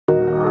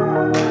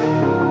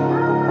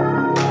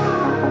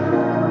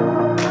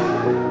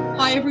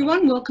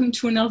welcome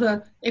to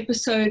another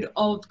episode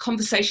of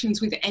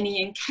Conversations with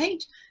Annie and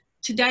Kate.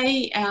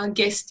 Today our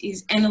guest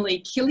is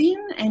Annalie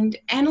Killian, and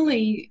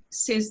Annalie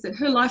says that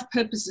her life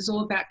purpose is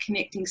all about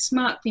connecting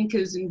smart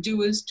thinkers and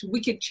doers to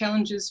wicked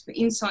challenges for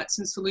insights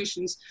and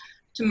solutions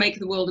to make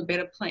the world a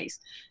better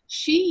place.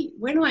 She,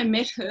 when I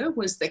met her,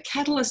 was the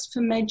catalyst for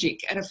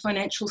magic at a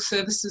financial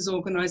services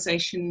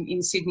organisation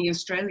in Sydney,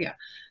 Australia.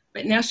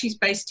 But now she's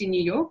based in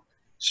New York.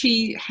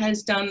 She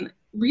has done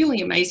really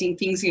amazing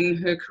things in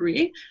her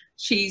career.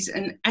 She's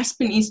an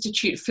Aspen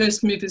Institute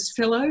First Movers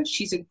Fellow.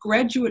 She's a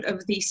graduate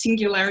of the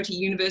Singularity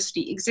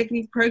University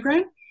Executive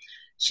Program.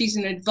 She's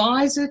an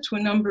advisor to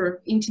a number of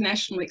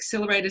international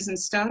accelerators and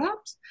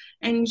startups.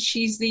 And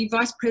she's the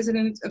Vice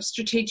President of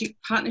Strategic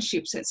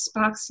Partnerships at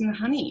Sparks and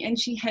Honey. And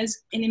she has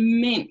an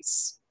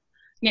immense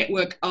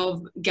network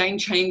of game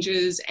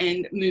changers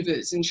and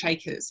movers and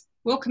shakers.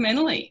 Welcome,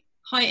 Annalie.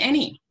 Hi,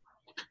 Annie.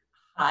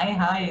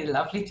 Hi,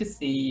 lovely to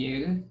see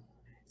you.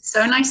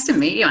 So nice to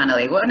meet you,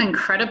 Annalie. What an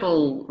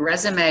incredible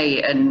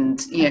resume,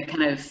 and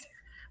kind of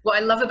what I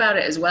love about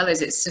it as well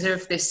is it's sort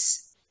of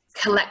this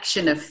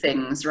collection of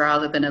things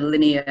rather than a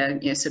linear,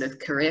 sort of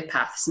career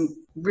path. So I'm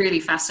really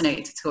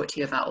fascinated to talk to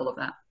you about all of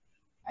that.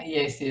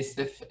 Yes.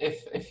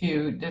 If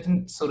you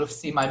didn't sort of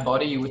see my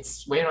body, you would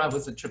swear I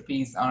was a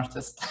trapeze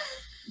artist.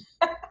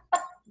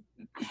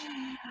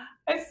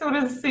 I sort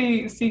of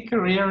see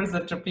career as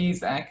a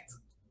trapeze act.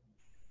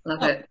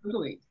 Love it.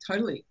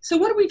 Totally. So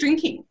what are we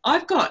drinking?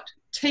 I've got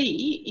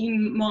tea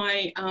in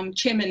my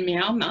Chairman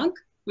Meow mug,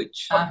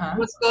 which...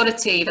 What sort of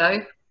tea,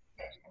 though?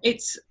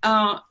 It's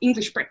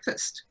English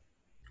breakfast.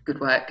 Good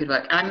work.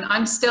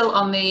 I'm still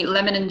on the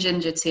lemon and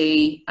ginger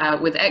tea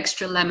with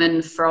extra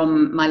lemon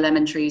from my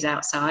lemon trees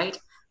outside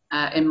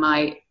in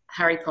my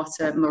Harry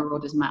Potter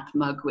Marauders map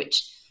mug,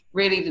 which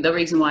really the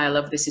reason why I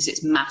love this is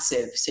it's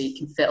massive, so you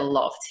can fit a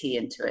lot of tea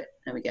into it.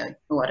 There we go.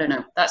 Oh, I don't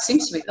know. That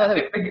seems to be...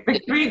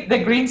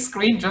 The green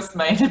screen just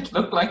made it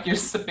look like you're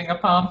sipping a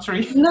palm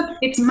tree. Look,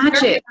 it's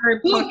magic.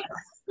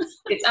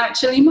 It's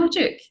actually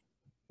magic.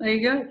 There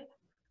you go.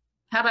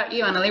 How about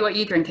you, Annalie? What are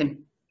you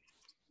drinking?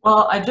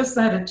 Well, I just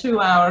had a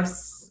 2-hour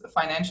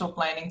financial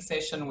planning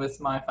session with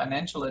my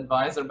financial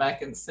advisor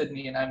back in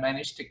Sydney, and I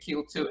managed to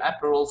kill 2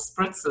 Aperol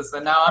spritzes,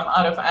 and now I'm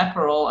out of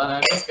Aperol, and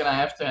I'm just going to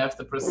have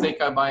the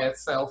Prosecco by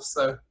itself.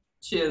 So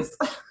cheers.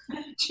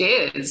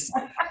 Cheers.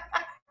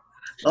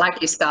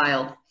 Like your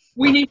style.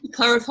 We need to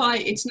clarify,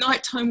 it's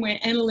nighttime where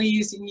Annalie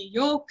is in New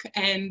York,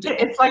 and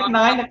it's like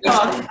 9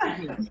 o'clock.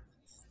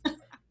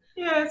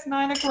 Yeah, it's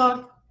 9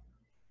 o'clock.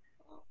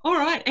 All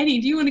right, Annie,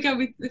 do you want to go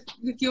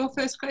with your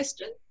first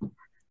question?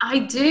 I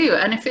do,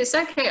 and if it's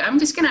okay, I'm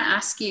just going to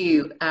ask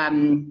you,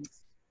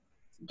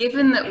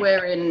 given that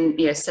we're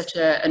in such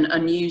an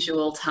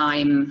unusual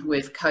time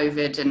with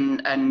COVID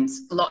and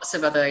lots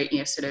of other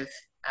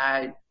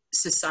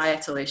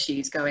societal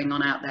issues going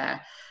on out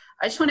there,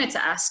 I just wanted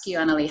to ask you,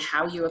 Annalie,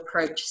 how you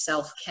approach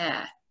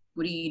self-care.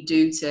 What do you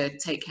do to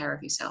take care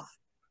of yourself?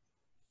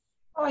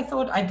 Oh, I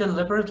thought I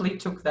deliberately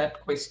took that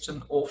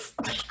question off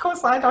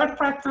because I don't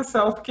practice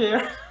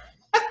self-care.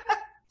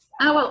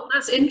 Oh, well,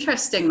 that's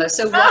interesting though.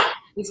 So what,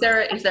 is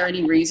there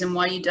any reason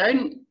why you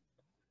don't?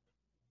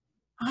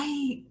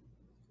 I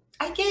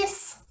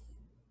guess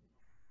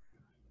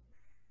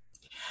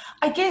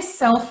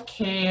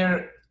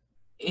self-care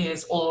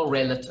is all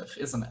relative,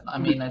 isn't it? I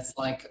mean, it's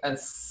like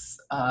as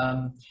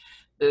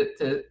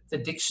the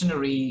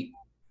dictionary,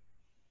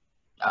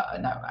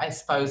 no, I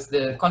suppose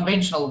the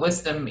conventional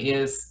wisdom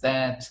is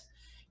that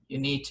you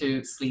need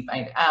to sleep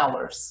 8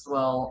 hours.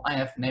 Well, I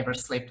have never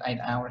slept 8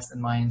 hours in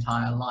my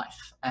entire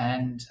life.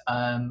 And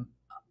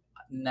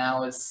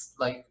now is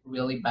like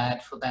really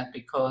bad for that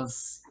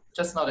because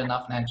just not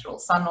enough natural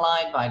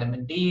sunlight,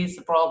 vitamin D is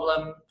a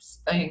problem,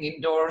 staying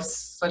indoors,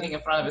 sitting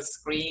in front of a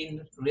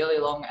screen, really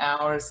long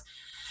hours.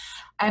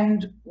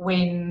 And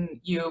when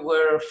you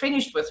were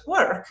finished with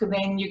work,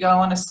 then you go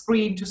on a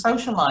screen to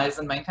socialize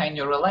and maintain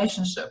your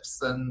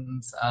relationships.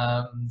 And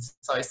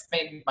so I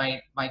spend,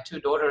 my 2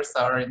 daughters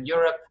are in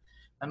Europe.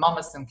 My mom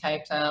is in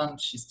Cape Town.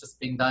 She's just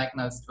been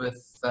diagnosed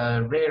with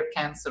rare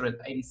cancer at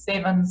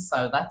 87.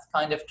 So that's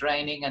kind of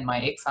draining. And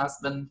my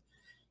ex-husband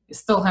is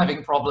still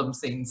having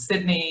problems in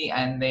Sydney.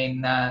 And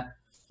then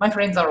my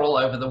friends are all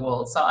over the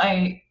world. So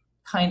I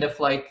kind of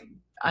like,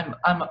 I'm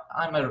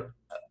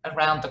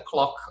around the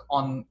clock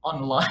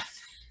online.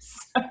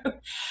 So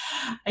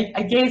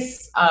I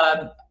guess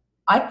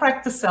I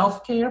practice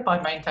self-care by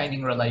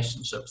maintaining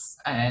relationships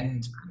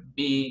and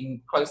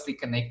being closely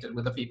connected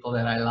with the people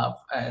that I love.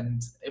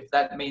 And if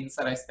that means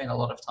that I spend a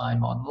lot of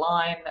time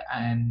online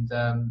and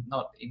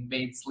not in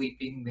bed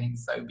sleeping, then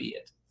so be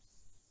it.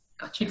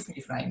 It keeps me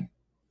sane.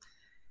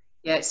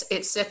 Yeah,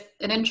 it's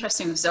an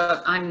interesting,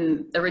 so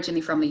I'm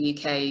originally from the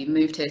UK,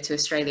 moved here to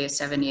Australia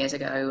 7 years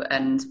ago,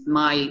 and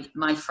my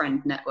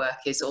friend network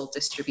is all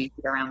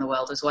distributed around the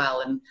world as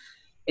well. And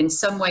in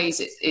some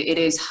ways it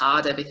is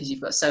harder because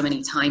you've got so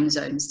many time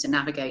zones to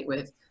navigate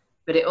with,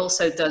 but it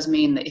also does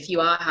mean that if you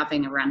are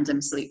having a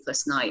random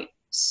sleepless night,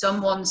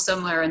 someone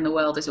somewhere in the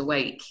world is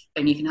awake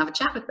and you can have a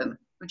chat with them.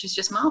 which is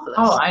just marvelous.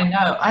 Oh, I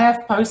know. I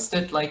have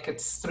posted like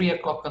it's 3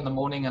 o'clock in the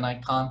morning and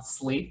I can't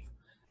sleep.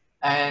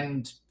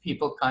 And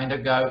people kind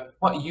of go,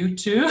 what, you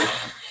too?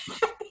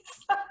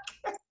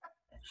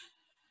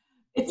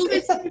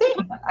 It's a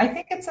thing. I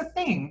think it's a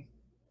thing.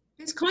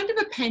 There's kind of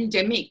a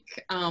pandemic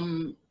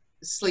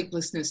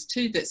sleeplessness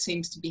too that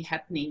seems to be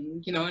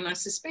happening, you know, and I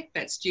suspect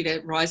that's due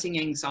to rising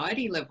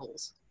anxiety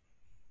levels.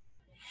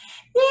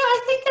 Yeah,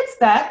 I think it's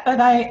that, but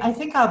I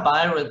think our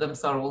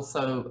biorhythms are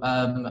also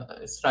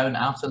thrown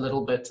out a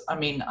little bit. I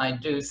mean,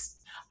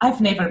 I've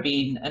never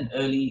been an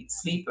early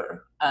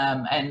sleeper,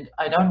 and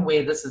I don't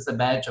wear this as a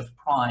badge of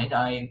pride.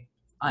 I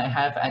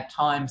have at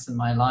times in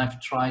my life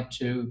tried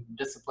to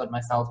discipline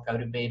myself, go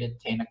to bed at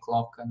 10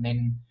 o'clock, and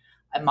then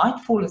I might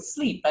fall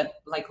asleep, but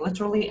like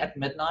literally at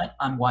midnight,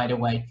 I'm wide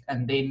awake,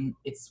 and then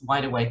it's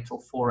wide awake till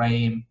 4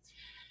 a.m.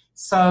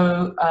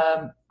 So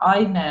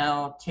I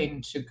now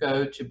tend to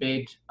go to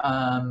bed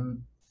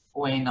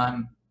when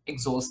I'm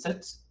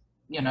exhausted.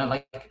 You know,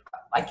 like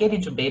I get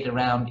into bed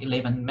around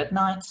 11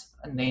 midnight,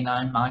 and then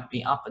I might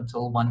be up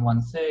until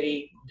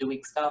 1:30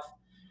 doing stuff.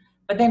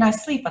 But then I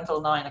sleep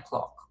until 9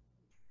 o'clock.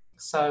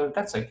 So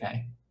that's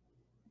okay.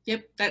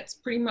 Yep, that's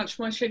pretty much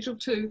my schedule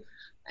too.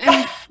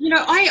 And, you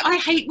know, I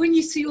hate when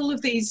you see all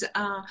of these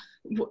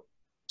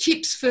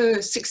tips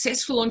for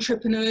successful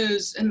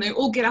entrepreneurs and they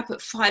all get up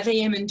at 5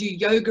 a.m. and do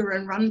yoga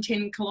and run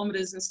 10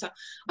 kilometers and stuff.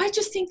 I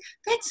just think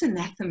that's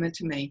anathema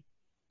to me.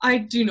 I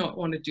do not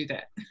want to do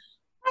that.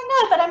 I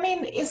know, but I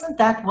mean, isn't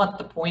that what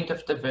the point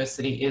of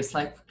diversity is?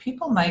 Like,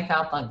 people make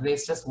out like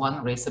there's just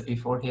one recipe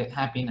for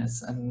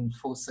happiness and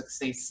for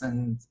success.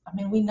 And I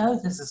mean, we know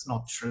this is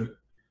not true.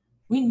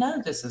 We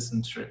know this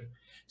isn't true.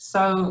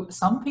 So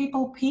some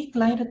people peak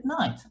late at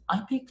night.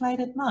 I peak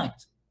late at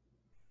night.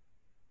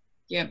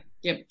 Yep.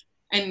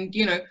 And,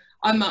 you know,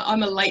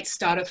 I'm a late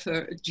starter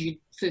for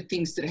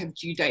things that have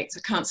due dates.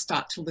 I can't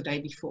start till the day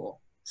before.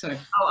 So.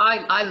 Oh,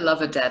 I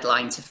love a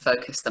deadline to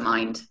focus the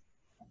mind.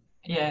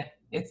 Yeah,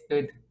 it's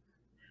good.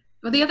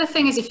 Well, the other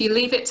thing is, if you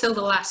leave it till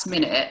the last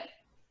minute,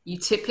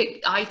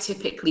 I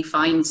typically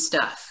find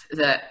stuff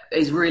that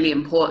is really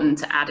important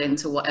to add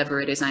into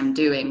whatever it is I'm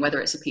doing, whether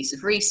it's a piece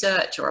of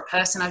research or a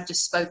person I've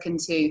just spoken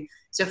to.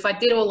 So if I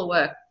did all the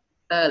work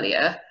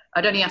earlier,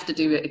 I'd only have to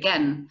do it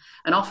again.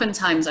 And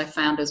oftentimes I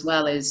found as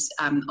well is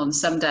on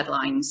some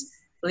deadlines,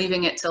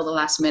 leaving it till the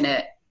last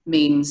minute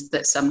means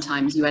that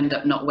sometimes you end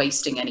up not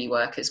wasting any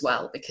work as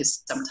well,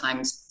 because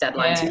sometimes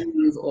deadlines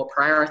move or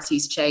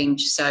priorities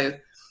change. So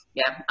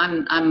yeah,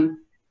 I'm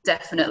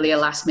definitely a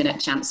last minute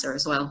chancer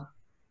as well.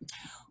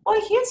 Well,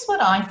 here's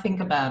what I think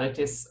about it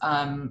is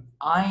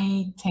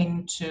I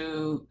tend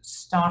to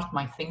start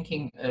my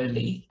thinking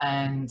early.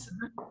 And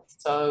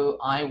so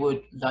I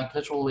would like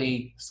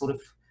literally sort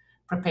of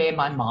prepare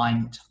my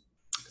mind.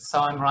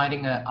 So I'm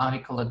writing an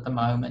article at the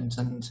moment,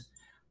 and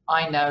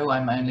I know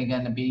I'm only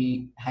going to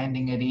be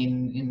handing it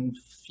in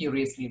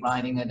furiously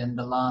writing it in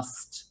the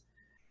last,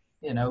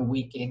 you know,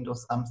 weekend or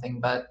something.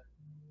 But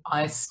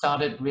I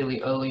started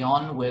really early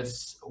on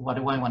with what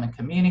do I want to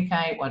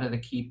communicate? What are the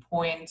key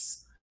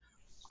points?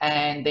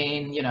 And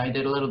then, you know, I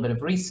did a little bit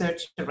of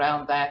research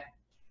around that.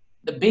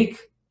 The big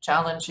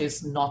challenge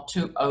is not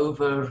to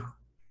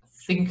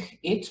overthink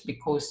it,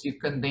 because you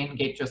can then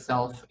get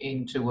yourself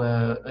into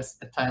a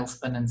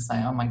tailspin and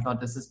say, oh my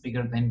God, this is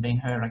bigger than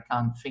Ben-Hur, I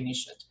can't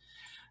finish it.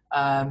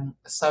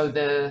 So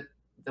the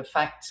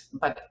fact,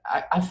 but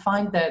I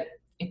find that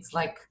it's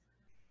like,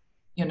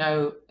 you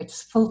know,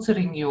 it's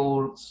filtering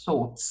your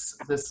thoughts,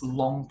 this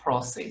long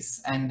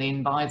process. And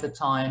then by the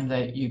time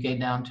that you get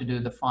down to do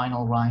the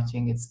final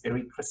writing, it's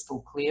very crystal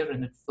clear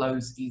and it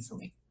flows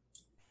easily.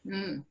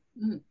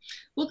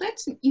 Well,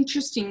 that's an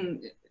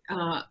interesting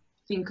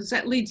thing, because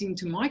that leads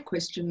into my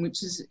question,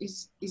 which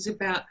is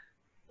about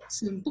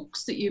some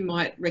books that you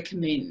might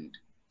recommend.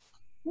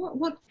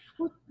 What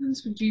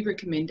ones would you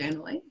recommend,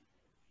 Annalie?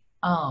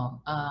 Oh,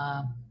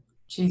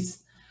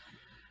 geez.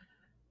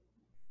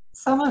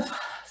 Some of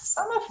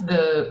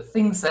the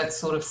things that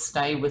sort of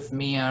stay with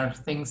me are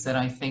things that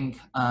I think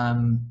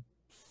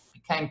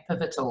became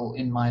pivotal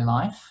in my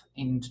life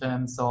in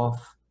terms of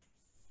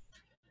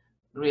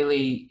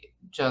really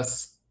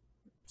just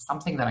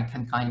something that I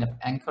can kind of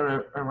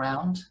anchor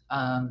around.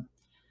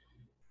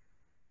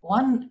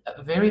 One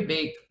very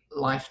big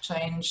life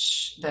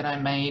change that I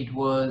made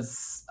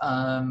was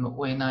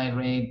when I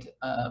read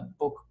a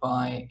book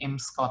by M.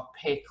 Scott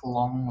Peck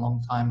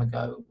long time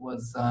ago,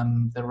 was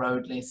The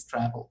Road Less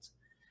Traveled.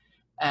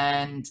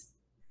 And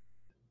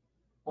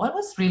what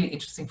was really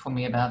interesting for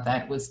me about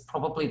that was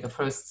probably the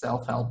first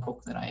self-help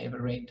book that I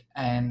ever read.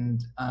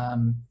 And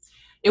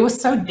it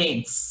was so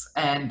dense,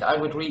 and I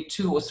would read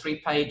 2 or 3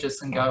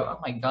 pages and go, oh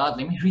my God,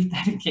 let me read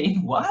that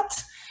again,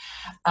 what?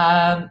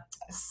 And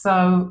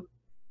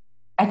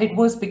it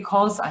was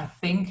because I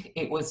think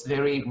it was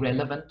very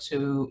relevant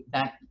to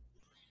that.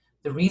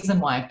 The reason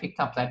why I picked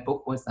up that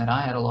book was that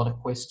I had a lot of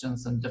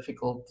questions and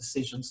difficult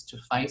decisions to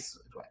face.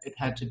 It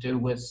had to do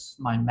with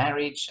my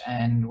marriage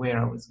and where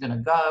I was going to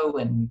go,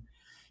 and,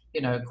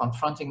 you know,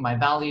 confronting my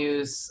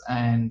values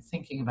and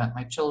thinking about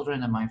my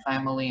children and my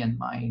family and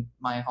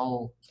my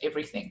whole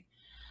everything.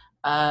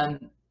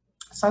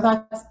 So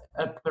that's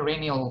a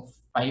perennial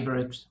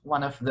favorite.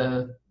 One of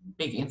the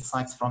big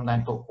insights from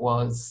that book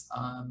was,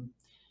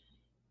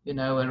 you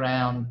know,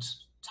 around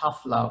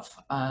tough love.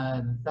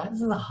 That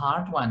is a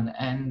hard one,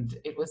 and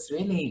it was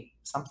really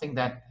something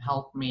that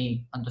helped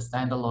me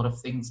understand a lot of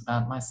things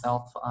about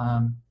myself.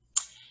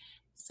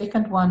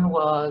 Second one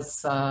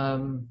was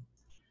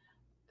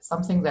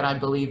something that I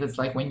believe is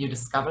like when you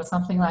discover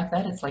something like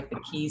that, it's like the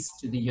keys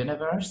to the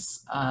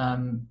universe.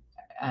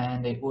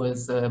 And it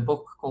was a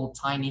book called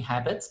Tiny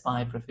Habits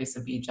by Professor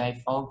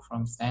B.J. Fogg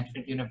from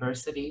Stanford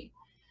University.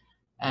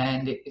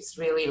 And it's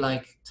really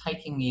like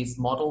taking his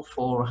model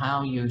for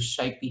how you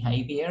shape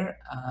behavior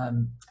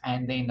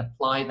and then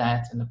apply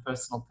that in a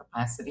personal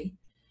capacity.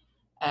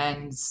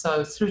 And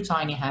so through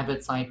Tiny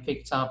Habits, I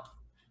picked up,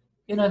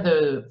 you know,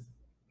 the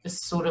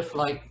sort of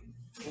like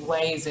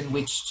ways in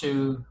which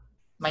to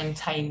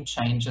maintain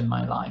change in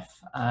my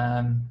life.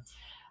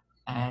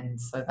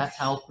 And so that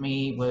helped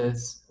me with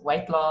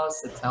weight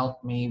loss. It's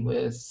helped me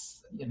with,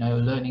 you know,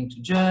 learning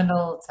to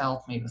journal. It's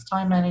helped me with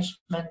time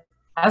management.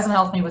 Hasn't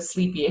helped me with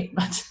sleep yet,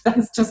 but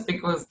that's just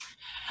because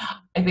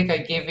I think I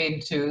give in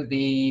to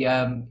the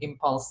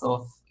impulse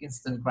of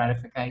instant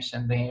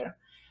gratification there.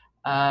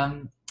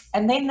 And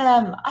then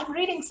I'm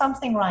reading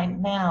something right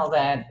now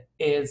that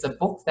is a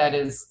book that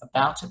is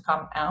about to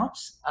come out.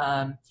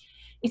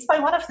 It's by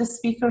one of the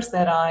speakers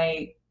that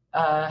I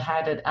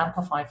had at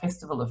Amplify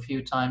Festival a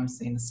few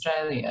times in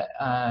Australia.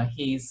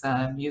 He's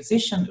a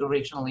musician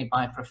originally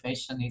by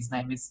profession. His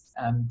name is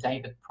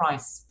David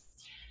Price.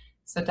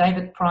 So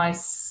David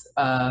Price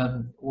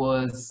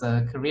was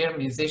a career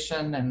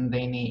musician, and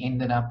then he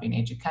ended up in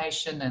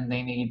education, and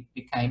then he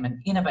became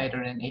an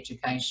innovator in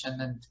education,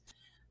 and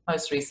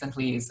most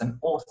recently is an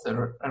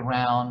author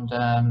around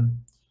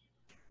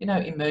you know,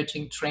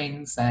 emerging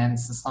trends and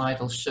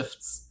societal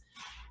shifts.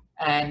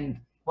 And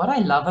what I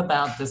love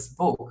about this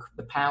book,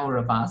 The Power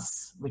of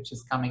Us, which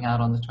is coming out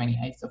on the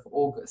 28th of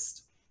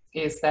August,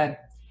 is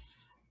that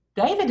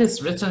David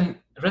has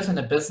written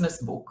a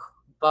business book,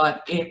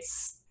 but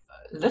it's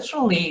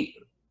literally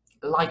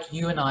like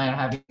you and I are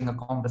having a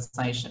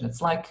conversation.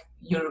 It's like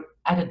you're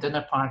at a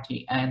dinner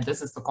party and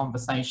this is the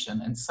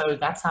conversation. And so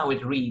that's how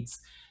it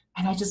reads.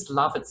 And I just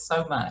love it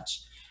so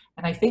much.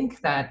 And I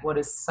think that what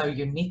is so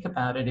unique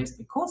about it is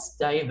because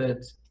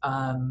David,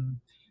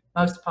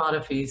 most part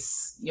of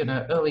his, you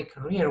know, early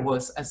career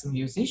was as a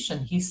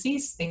musician, he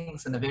sees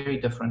things in a very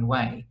different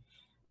way.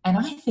 And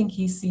I think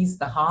he sees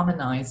the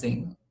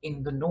harmonizing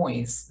in the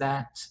noise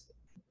that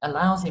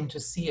allows him to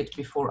see it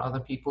before other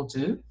people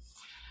do.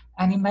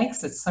 And he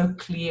makes it so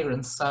clear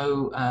and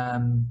so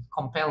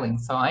compelling.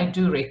 So I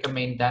do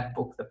recommend that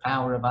book, The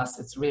Power of Us.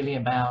 It's really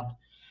about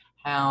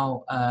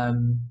how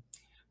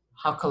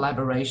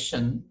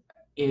collaboration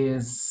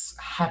is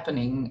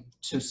happening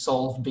to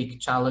solve big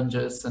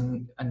challenges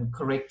and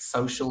correct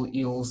social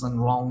ills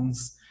and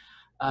wrongs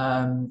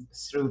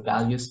through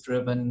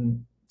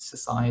values-driven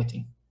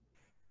society.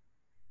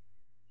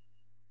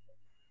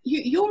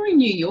 You're in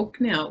New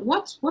York now.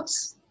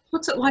 What's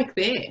it like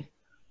there?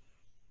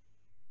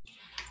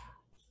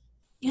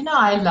 You know,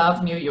 I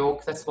love New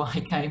York. That's why I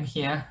came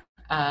here.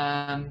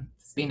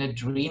 It's been a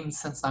dream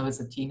since I was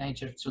a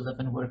teenager to live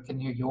and work in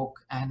New York,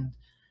 and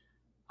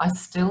I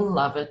still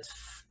love it.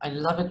 I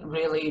love it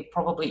really,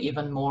 probably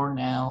even more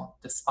now,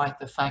 despite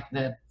the fact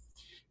that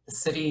the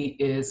city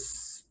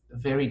is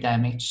very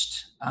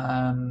damaged.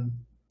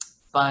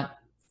 But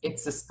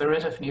it's the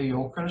spirit of New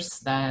Yorkers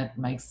that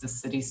makes the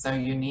city so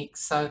unique.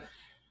 So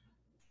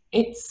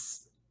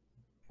it's,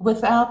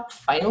 without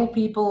fail,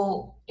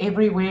 people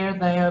everywhere,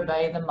 they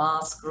obey the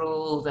mask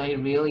rule. They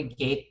really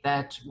get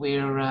that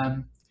we're,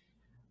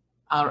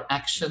 our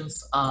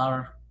actions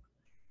are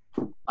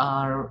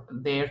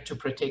there to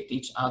protect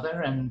each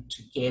other, and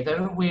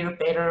together we're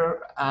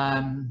better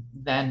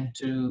than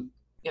to,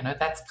 you know,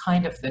 that's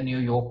kind of the New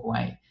York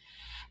way.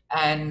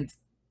 And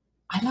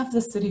I love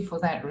the city for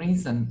that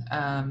reason.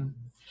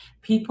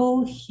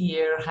 People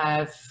here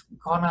have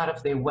gone out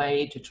of their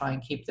way to try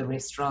and keep the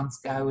restaurants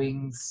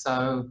going.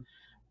 So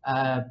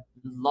a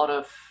lot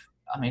of,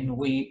 I mean,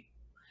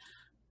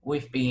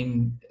 we've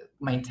been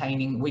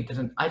maintaining,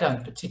 I'm not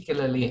a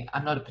particularly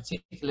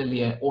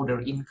an order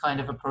in kind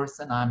of a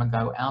person. I'm a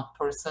go out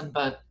person,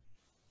 but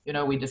you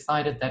know, we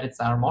decided that it's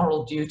our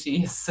moral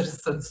duty as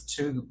citizens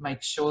to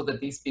make sure that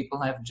these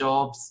people have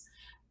jobs.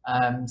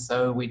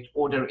 So we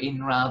order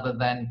in rather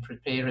than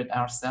prepare it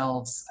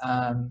ourselves.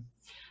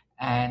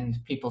 And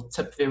people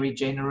tip very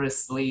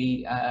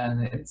generously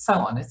and so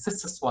on. It's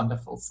just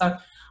wonderful. So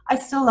I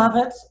still love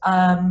it,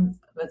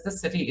 but the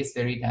city is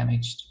very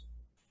damaged.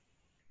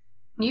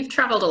 You've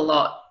traveled a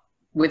lot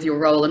with your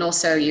role, and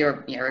also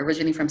you're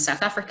originally from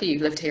South Africa.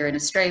 You've lived here in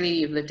Australia.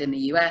 You've lived in the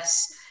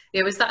US.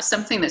 Was that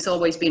something that's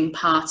always been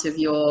part of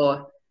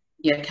your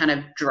kind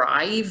of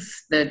drive,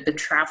 the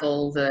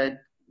travel, the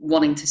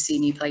wanting to see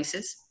new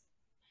places?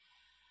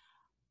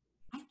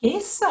 I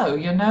guess so.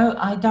 You know,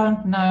 I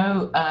don't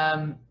know.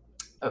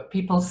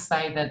 people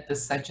say that the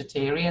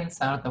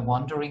Sagittarians are the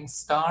wandering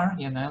star,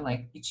 you know,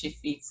 like itchy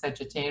feet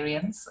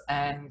Sagittarians.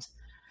 And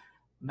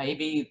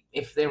maybe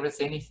if there was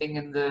anything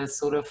in the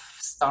sort of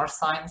star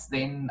signs,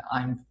 then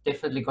I've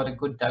definitely got a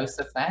good dose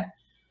of that.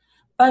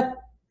 But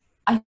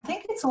I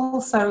think it's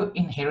also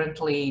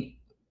inherently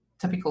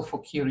typical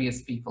for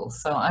curious people.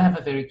 So I have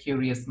a very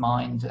curious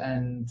mind,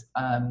 and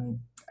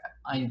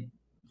I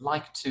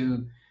like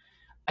to,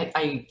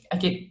 I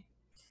get,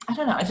 I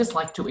don't know, I just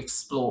like to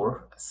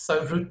explore.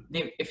 So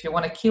if you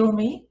want to kill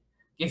me,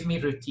 give me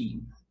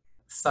routine.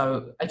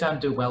 So I don't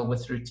do well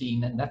with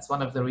routine, and that's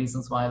one of the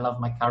reasons why I love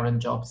my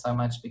current job so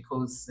much,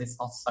 because there's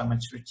not so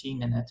much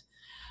routine in it.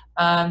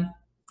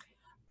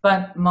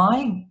 But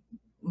my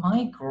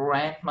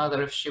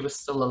grandmother, if she was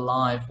still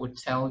alive, would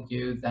tell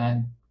you that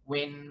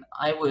when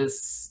I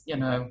was, you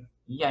know,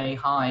 yay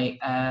high,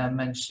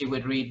 and she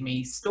would read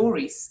me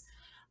stories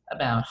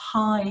about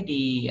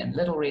Heidi and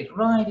Little Red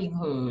Riding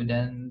Hood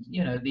and,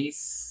 you know,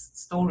 these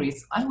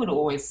stories, I would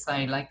always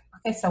say, like,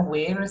 okay, so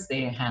where is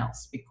their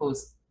house?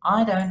 Because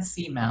I don't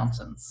see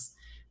mountains.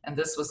 And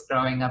this was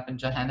growing up in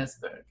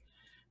Johannesburg.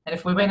 And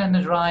if we went on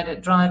a drive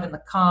in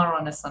the car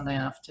on a Sunday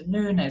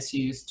afternoon, as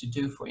you used to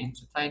do for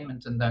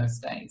entertainment in those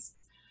days,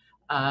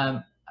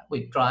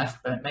 we'd drive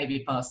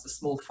maybe past a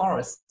small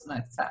forest, and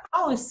I'd say,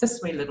 oh, is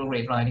this where Little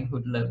Red Riding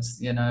Hood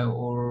lives, you know,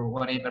 or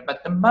whatever.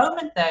 But the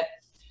moment that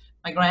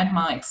my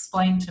grandma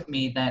explained to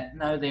me that,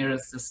 no, there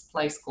is this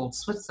place called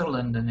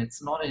Switzerland, and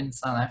it's not in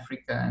South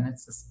Africa, and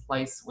it's this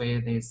place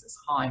where there's this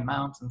high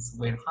mountains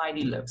where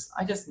Heidi lives,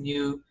 I just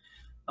knew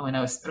when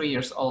I was 3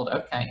 years old,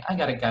 okay, I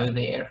got to go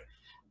there.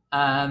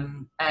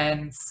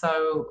 And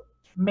so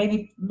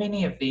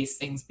many of these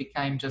things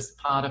became just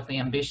part of the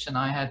ambition.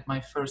 I had my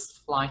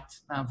first flight.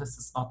 Now, this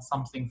is not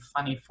something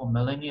funny for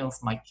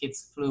millennials. My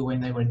kids flew when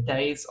they were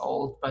days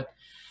old, but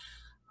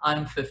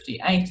I'm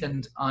 58,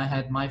 and I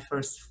had my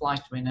first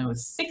flight when I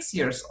was 6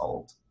 years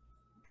old.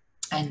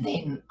 And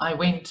then I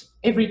went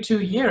every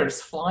 2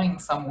 years flying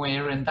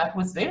somewhere, and that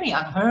was very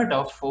unheard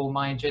of for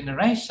my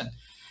generation.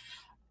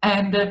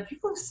 And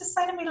people used to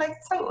say to me, like,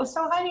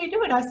 so how do you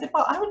do it? I said,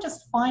 well, I would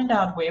just find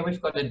out where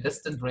we've got a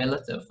distant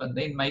relative and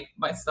then make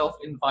myself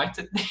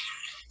invited there.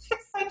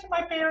 Just say to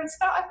my parents,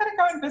 no, I've got to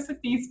go and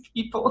visit these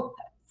people.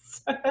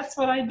 So that's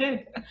what I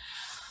did.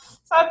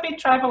 So I've been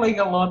traveling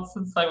a lot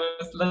since I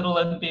was little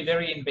and be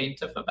very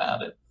inventive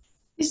about it.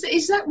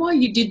 Is that why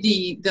you did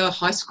the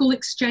high school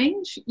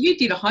exchange? You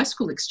did a high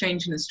school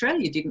exchange in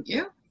Australia, didn't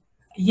you?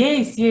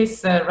 Yes,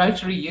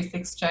 Rotary Youth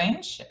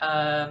Exchange.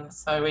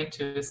 So I went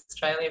to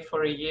Australia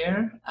for a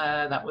year.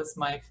 That was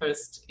my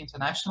first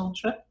international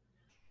trip.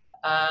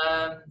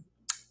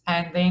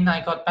 And then I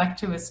got back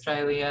to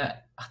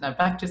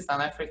back to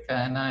South Africa,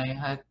 and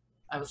I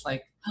was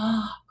like,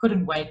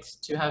 couldn't wait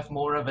to have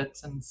more of it.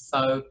 And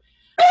so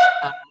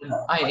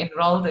I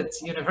enrolled at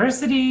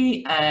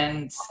university,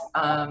 and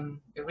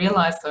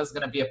realized I was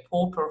going to be a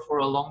pauper for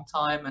a long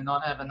time and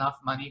not have enough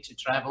money to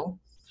travel.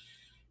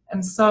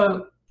 And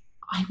so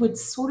I would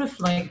sort of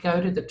like go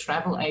to the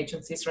travel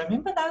agencies.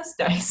 Remember those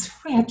days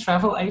we had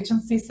travel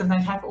agencies and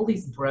they'd have all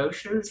these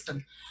brochures,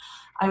 and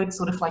I would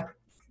sort of like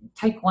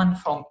take one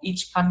from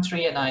each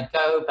country, and I'd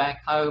go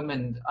back home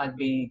and I'd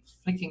be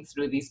flicking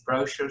through these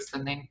brochures,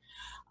 and then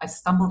I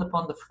stumbled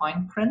upon the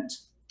fine print,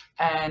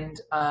 and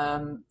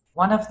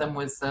one of them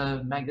was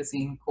a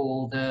magazine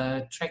called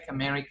Trek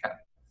America.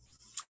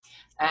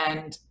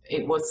 And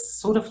it was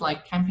sort of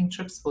like camping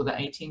trips for the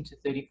 18 to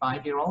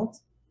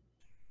 35-year-olds.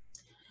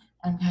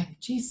 And I'm going,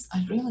 geez,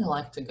 I'd really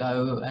like to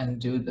go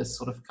and do this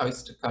sort of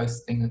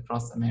coast-to-coast thing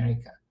across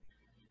America.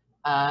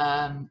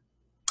 And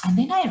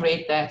then I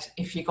read that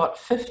if you got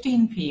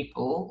 15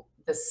 people,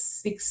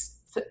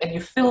 and you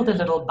filled a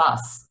little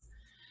bus,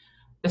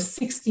 the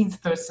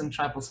 16th person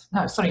travels,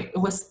 no, sorry, it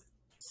was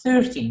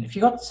 13. If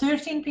you got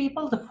 13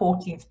 people, the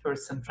 14th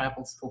person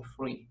travels for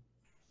free.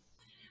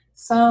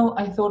 So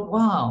I thought,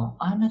 wow,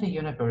 I'm at a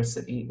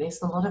university.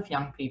 There's a lot of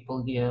young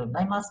people here.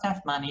 They must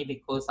have money,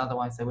 because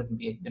otherwise they wouldn't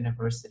be at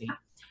university.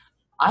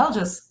 I'll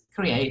just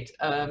create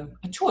a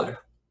tour.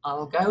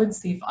 I'll go and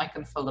see if I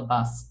can fill a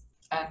bus.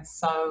 And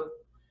so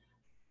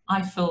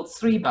I filled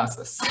 3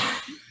 buses.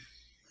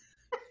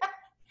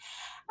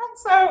 And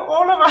so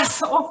all of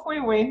us, off we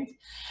went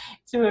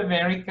to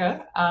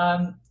America.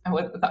 And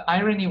what the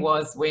irony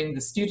was, when the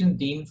student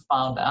dean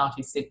found out,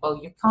 he said, well,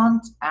 you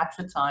can't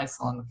advertise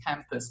on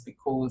campus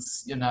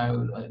because, you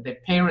know, their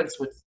parents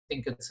would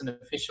think it's an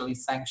officially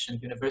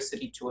sanctioned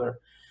university tour.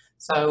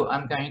 So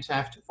I'm going to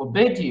have to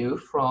forbid you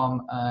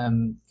from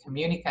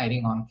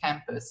communicating on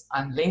campus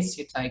unless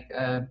you take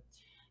a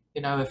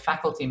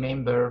faculty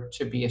member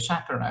to be a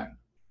chaperone.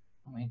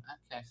 I went,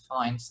 okay,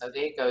 fine. So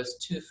there goes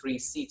 2 free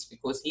seats,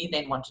 because he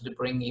then wanted to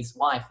bring his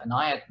wife, and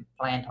I had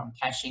planned on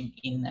cashing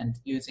in and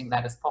using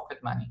that as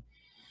pocket money.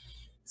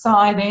 So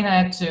I then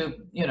had to,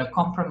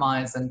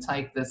 compromise and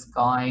take this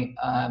guy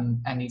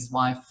and his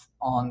wife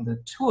on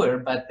the tour,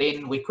 but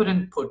then we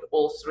couldn't put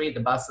all 3 of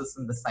the buses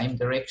in the same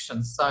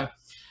direction. So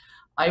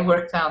I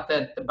worked out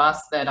that the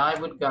bus that I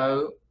would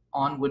go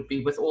on would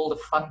be with all the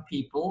fun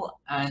people,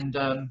 and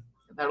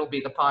that'll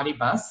be the party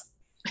bus.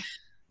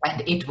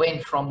 And it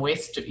went from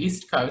west to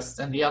east coast,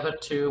 and the other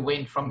two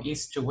went from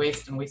east to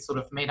west, and we sort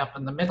of met up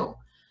in the middle,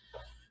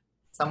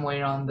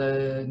 somewhere on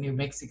the New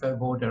Mexico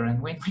border.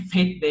 And when we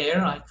met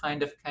there, I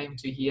kind of came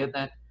to hear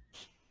that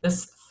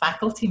this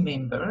faculty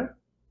member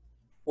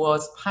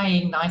was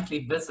paying nightly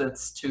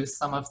visits to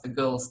some of the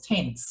girls'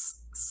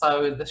 tents.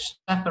 So the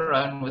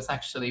chaperone was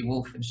actually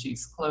wolf in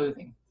sheep's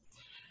clothing.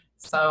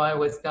 So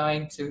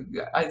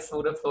I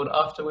sort of thought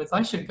afterwards,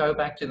 I should go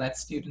back to that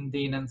student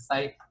dean and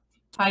say,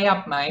 pay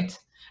up, mate.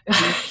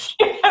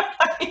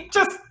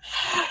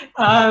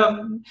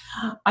 I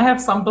have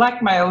some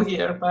blackmail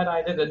here, but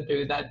I didn't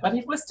do that. But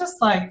it was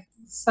just like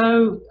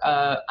so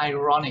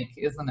ironic,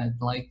 isn't it?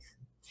 Like,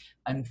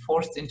 I'm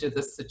forced into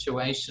this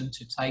situation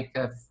to take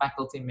a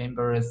faculty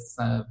member as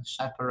a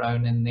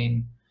chaperone, and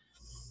then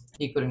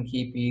he couldn't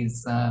keep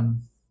his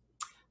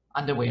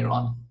underwear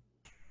on.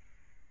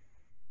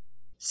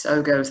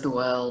 So goes the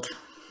world.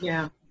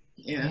 Yeah.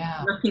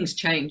 Nothing's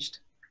changed.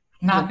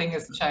 Nothing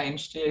has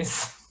changed,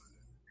 yes.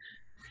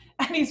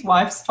 And his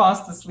wife's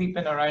fast asleep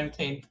in her own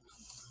tent.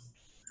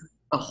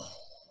 Oh,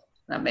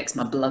 that makes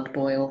my blood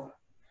boil.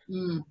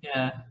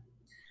 Yeah.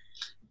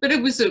 But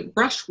it was a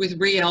brush with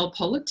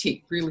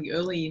realpolitik really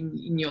early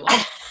in your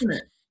life, wasn't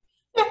it?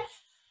 Yeah,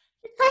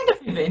 kind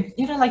of event.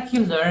 Like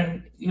you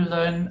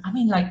learn, I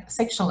mean, like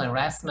sexual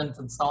harassment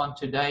and so on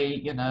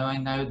today, I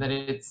know that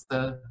it's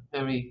a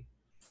very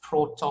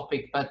fraught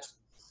topic, but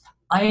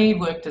I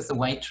worked as a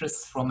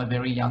waitress from a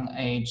very young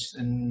age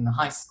in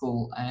high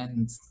school,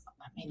 and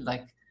I mean,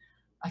 like,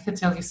 I could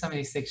tell you so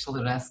many sexual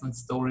harassment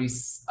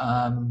stories.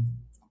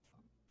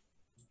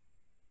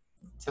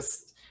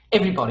 Just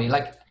everybody,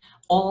 like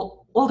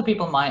all the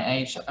people my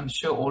age, I'm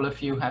sure all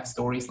of you have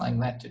stories like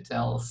that to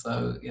tell.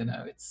 So,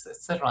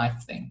 it's a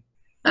rife thing.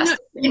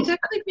 It's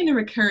actually been a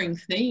recurring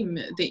theme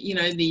that,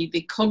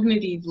 the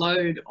cognitive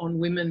load on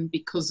women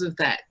because of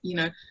that,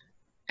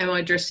 am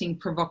I dressing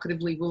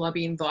provocatively? Will I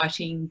be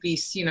inviting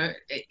this?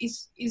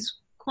 Is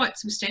quite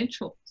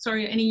substantial.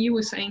 Sorry, Annie, you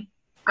were saying?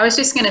 I was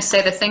just going to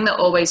say the thing that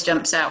always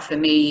jumps out for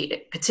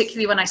me,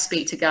 particularly when I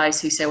speak to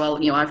guys who say, well,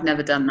 I've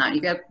never done that.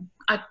 You go,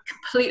 I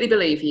completely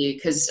believe you,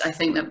 because I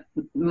think that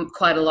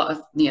quite a lot of,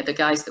 the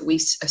guys that we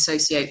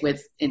associate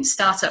with in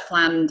startup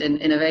land and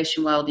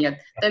innovation world,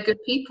 they're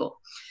good people.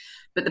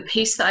 But the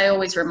piece that I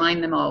always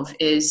remind them of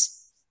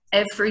is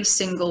every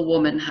single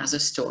woman has a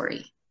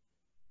story.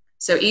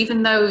 So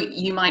even though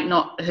you might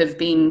not have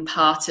been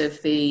part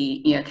of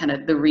the, kind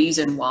of the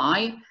reason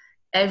why,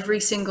 every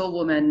single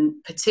woman,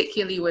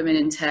 particularly women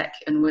in tech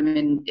and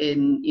women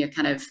in,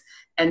 kind of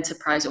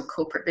enterprise or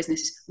corporate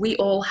businesses, we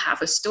all have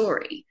a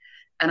story.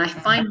 And I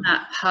find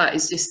that part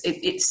is just,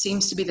 it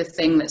seems to be the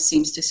thing that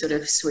seems to sort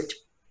of switch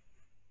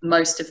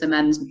most of the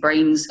men's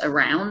brains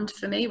around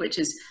for me, which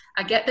is,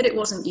 I get that it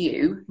wasn't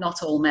you,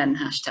 not all men,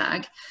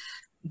 hashtag,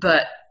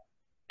 but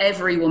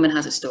every woman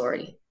has a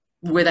story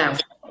without.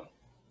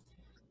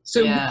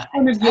 So which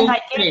one of your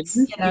friends,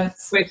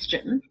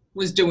 question,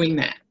 was doing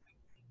that?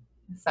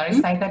 Sorry,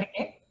 say that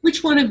again.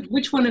 Which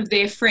one of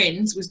their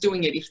friends was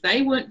doing it? If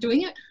they weren't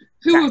doing it,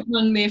 who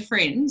among their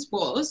friends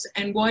was,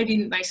 and why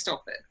didn't they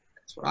stop it?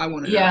 That's what I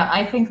want to know. Yeah,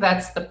 I think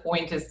that's the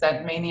point, is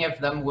that many of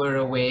them were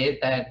aware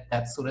that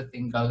that sort of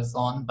thing goes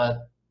on,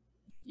 but,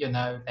 they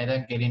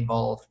don't get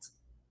involved.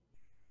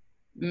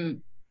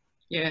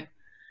 Yeah.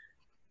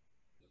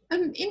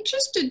 I'm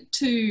interested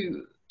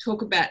to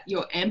talk about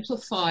your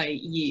Amplify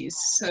years.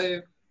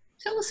 So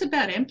tell us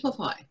about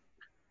Amplify.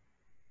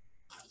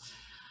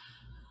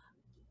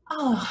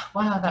 Oh,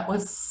 wow, that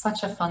was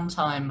such a fun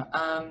time.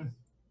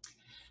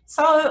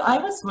 So I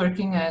was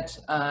working at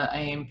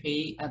AMP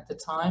at the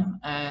time,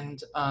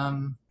 and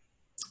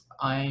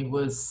I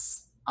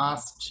was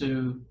asked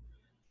to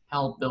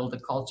help build a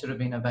culture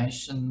of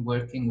innovation,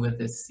 working with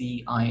the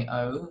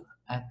CIO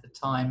at the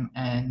time.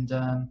 And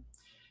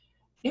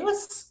it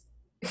was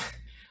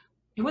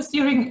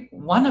during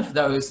one of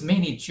those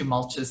many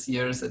tumultuous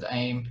years at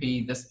AMP.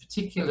 This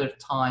particular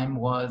time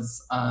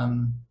was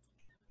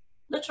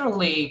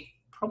literally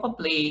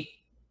probably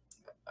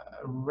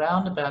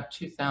around about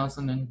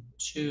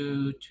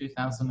 2002,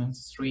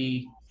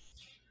 2003.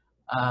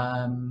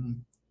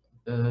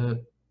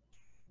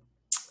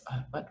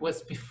 But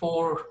was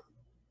before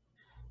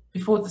the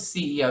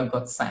CEO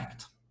got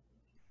sacked.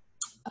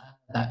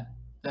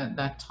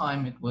 That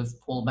time it was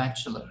Paul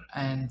Batchelor,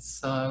 and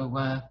so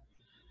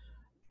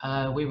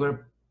we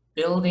were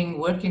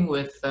working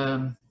with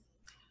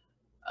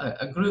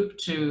a group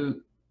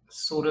to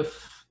sort of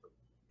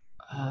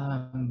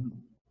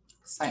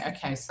say,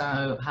 okay,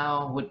 so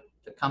how would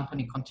the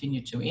company continue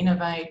to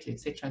innovate,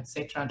 etc.,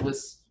 etc. It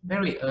was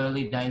very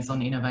early days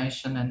on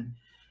innovation, and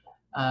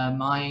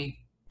my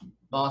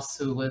boss,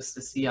 who was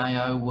the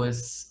CIO,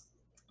 was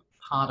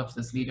part of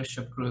this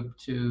leadership group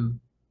to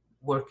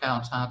work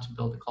out how to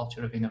build a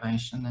culture of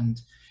innovation,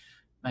 and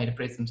made a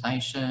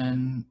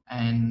presentation.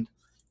 And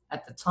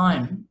at the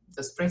time,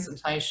 this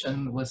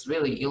presentation was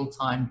really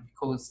ill-timed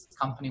because the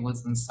company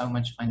was in so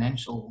much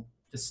financial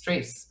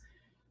distress.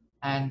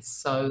 And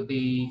so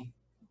the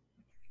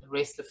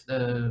rest of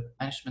the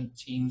management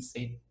team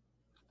said,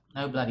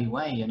 no bloody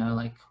way, you know,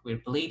 like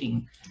we're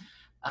bleeding.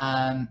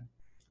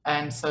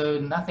 And so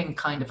nothing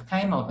kind of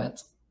came of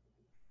it.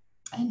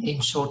 And then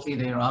shortly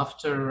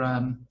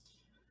thereafter,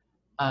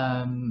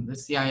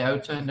 the CIO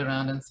turned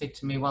around and said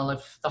to me, well,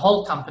 if the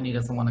whole company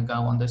doesn't want to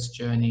go on this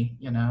journey,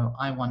 you know,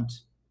 I want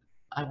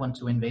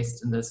to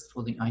invest in this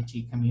for the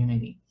IT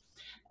community.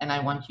 And I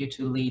want you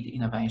to lead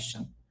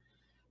innovation.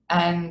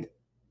 And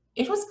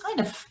it was kind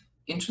of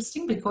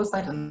interesting because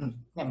I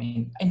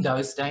mean, in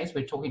those days,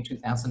 we're talking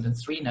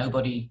 2003,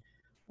 nobody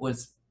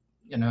was,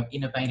 you know,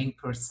 innovating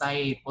per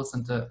se. It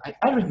wasn't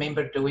I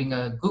remember doing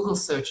a Google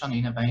search on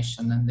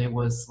innovation, and there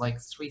was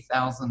like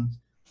 3,000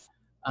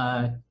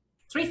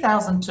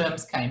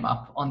 terms came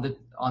up on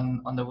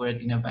the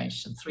word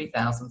innovation,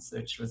 3,000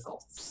 search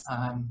results.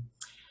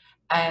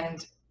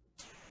 And,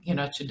 you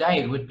know, today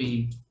it would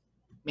be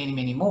many,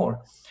 many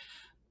more.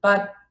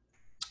 But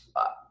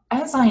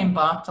as I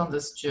embarked on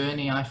this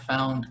journey, I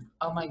found,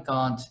 oh my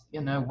God,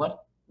 you know,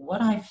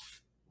 what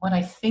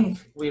I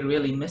think we're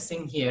really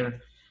missing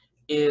here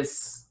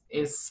is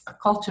a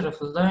culture of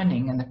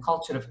learning and a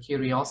culture of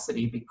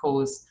curiosity,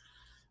 because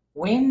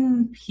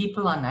when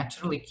people are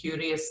naturally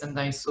curious and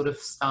they sort of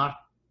start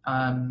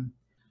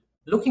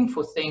looking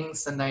for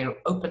things and they're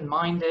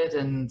open-minded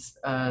and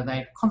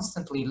they're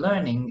constantly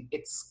learning,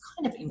 it's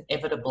kind of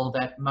inevitable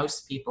that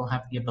most people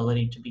have the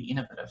ability to be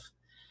innovative.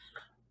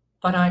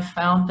 But I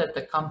found that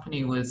the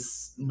company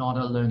was not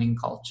a learning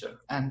culture.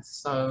 And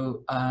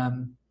so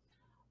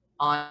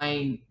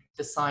I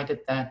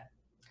decided that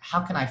how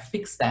can I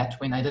fix that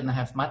when I didn't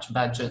have much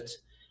budget?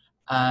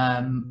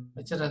 I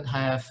didn't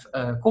have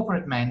a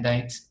corporate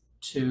mandate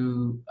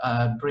to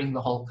bring the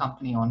whole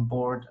company on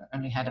board. I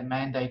only had a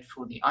mandate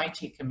for the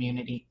IT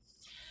community.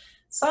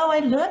 So I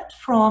learned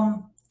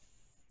from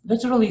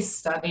literally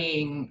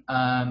studying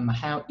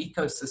how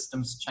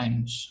ecosystems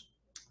change.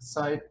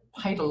 So I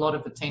paid a lot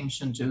of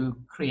attention to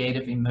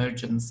creative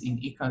emergence in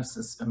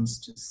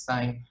ecosystems to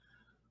say,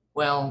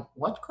 well,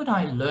 what could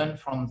I learn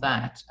from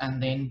that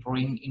and then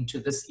bring into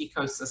this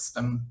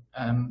ecosystem,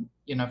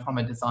 you know, from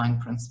a design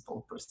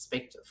principle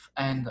perspective.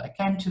 And I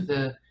came to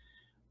the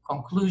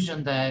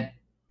conclusion that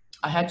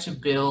I had to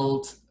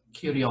build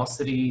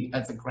curiosity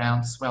as a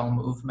groundswell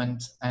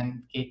movement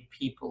and get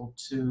people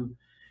to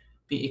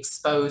be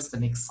exposed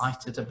and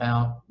excited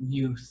about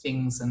new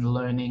things and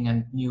learning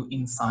and new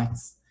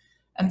insights.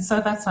 And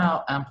so that's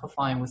how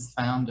Amplify was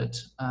founded.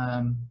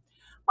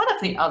 One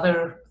of the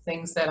other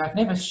things that I've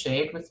never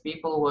shared with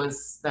people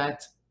was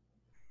that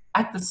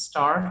at the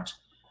start,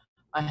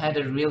 I had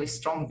a really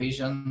strong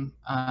vision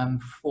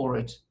for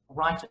it.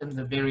 Right in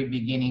the very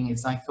beginning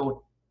is I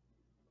thought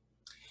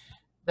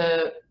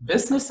the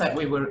business that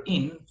we were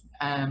in,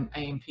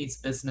 AMP's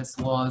business,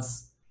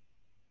 was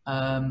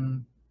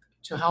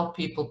to help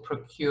people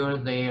procure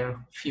their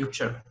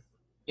future,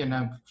 you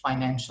know,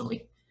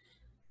 financially.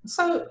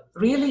 So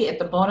really at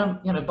the bottom,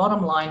 you know,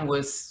 bottom line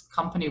was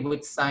company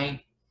would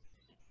say,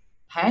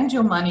 hand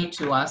your money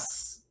to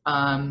us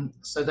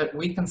so that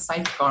we can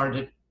safeguard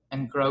it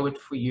and grow it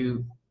for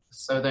you,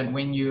 so that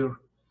when you're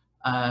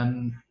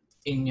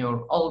in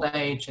your old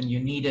age and you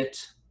need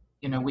it,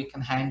 you know, we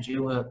can hand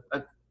you a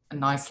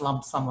nice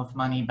lump sum of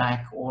money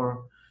back,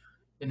 or,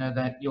 you know,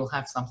 that you'll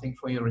have something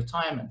for your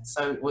retirement.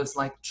 So it was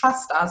like,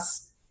 trust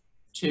us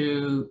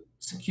to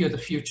secure the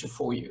future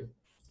for you.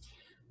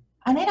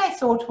 And then I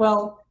thought,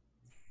 well,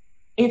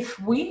 if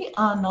we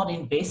are not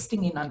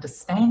investing in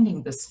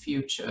understanding this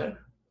future,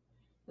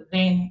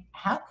 then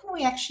how can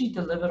we actually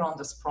deliver on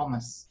this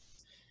promise?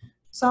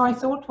 So I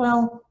thought,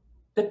 well,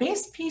 the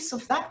best piece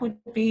of that would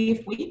be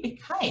if we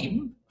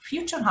became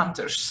future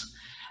hunters.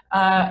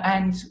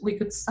 And we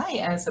could say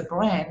as a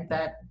brand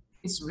that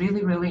it's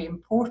really, really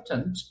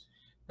important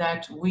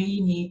that we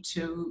need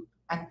to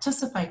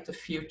anticipate the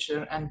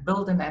future and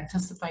build an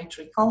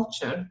anticipatory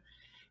culture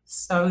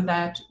so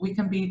that we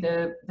can be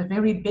the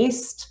very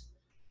best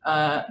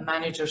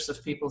managers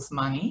of people's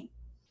money,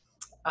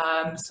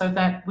 so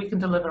that we can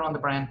deliver on the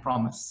brand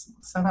promise.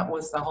 So that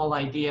was the whole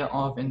idea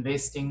of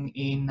investing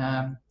in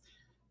a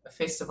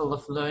festival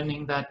of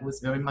learning that was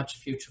very much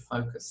future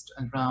focused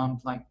around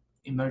like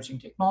emerging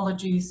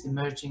technologies,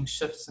 emerging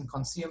shifts in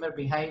consumer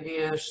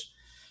behaviors,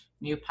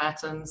 new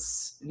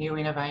patterns, new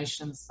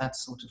innovations, that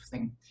sort of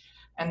thing.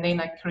 And then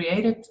I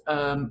created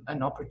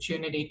an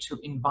opportunity to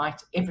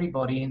invite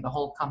everybody in the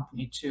whole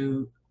company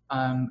to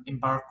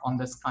embark on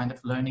this kind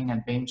of learning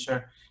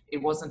adventure.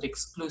 It wasn't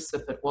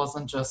exclusive. It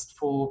wasn't just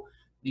for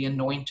the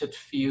anointed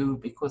few,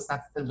 because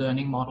that's the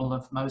learning model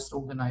of most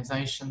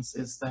organizations,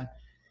 is that,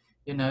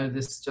 you know,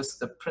 there's just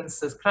the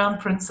crown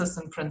princes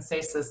and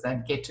princesses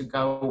that get to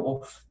go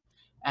off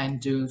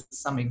and do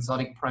some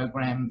exotic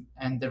program,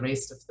 and the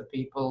rest of the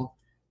people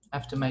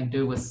have to make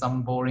do with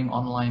some boring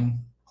online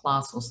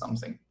class or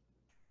something.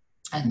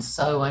 And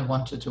so I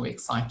wanted to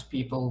excite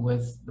people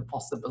with the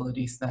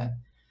possibilities that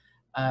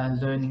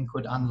learning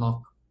could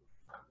unlock.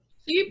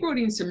 So you brought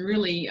in some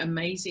really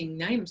amazing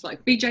names,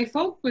 like BJ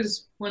Fogg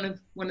was one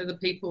of the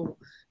people.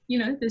 You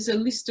know, there's a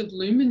list of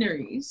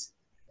luminaries.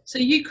 So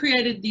you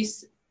created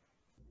this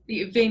the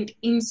event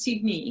in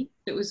Sydney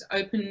that was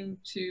open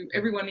to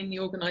everyone in the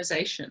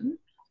organisation.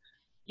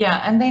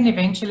 Yeah, and then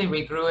eventually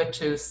we grew it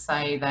to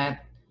say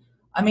that,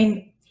 I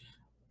mean,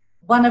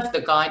 one of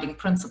the guiding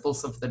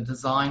principles of the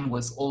design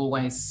was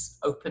always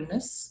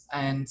openness.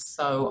 And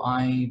so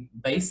I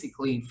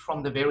basically,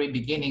 from the very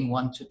beginning,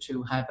 wanted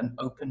to have an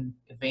open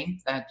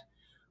event that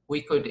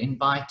we could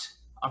invite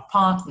our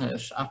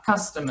partners, our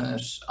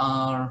customers,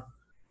 our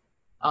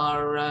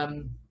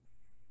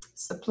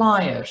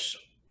suppliers,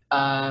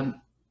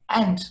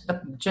 and the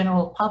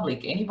general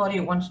public, anybody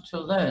who wanted to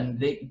learn.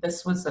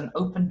 This was an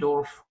open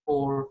door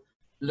for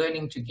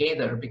learning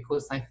together,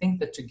 because I think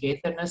the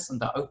togetherness and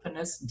the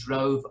openness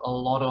drove a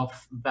lot of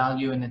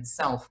value in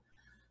itself.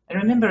 I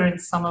remember in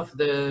some of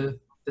the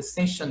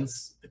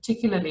sessions,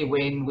 particularly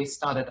when we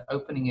started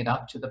opening it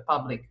up to the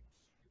public,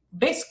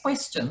 best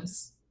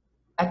questions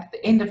at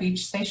the end of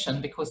each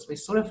session, because we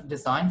sort of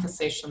designed the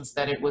sessions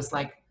that it was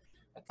like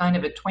a kind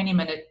of a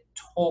 20-minute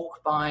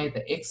talk by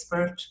the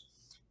expert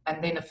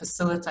and then a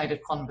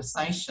facilitated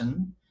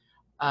conversation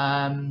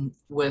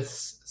with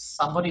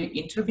somebody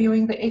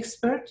interviewing the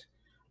expert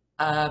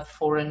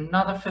for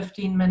another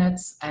 15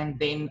 minutes, and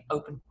then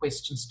open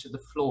questions to the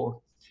floor.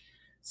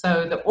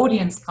 So the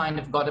audience kind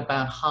of got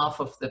about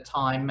half of the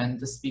time and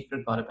the speaker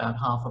got about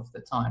half of the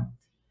time.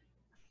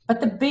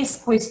 But the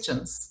best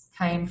questions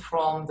came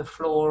from the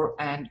floor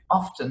and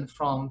often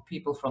from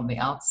people from the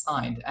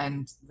outside.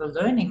 And the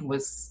learning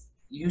was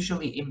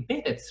usually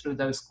embedded through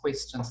those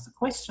questions. The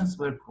questions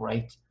were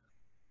great.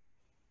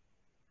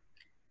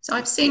 So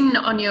I've seen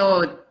on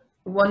your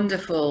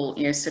wonderful,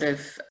 sort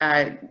of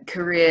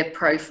career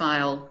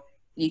profile,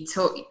 you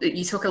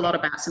talk a lot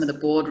about some of the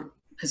board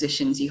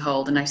positions you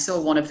hold, and I saw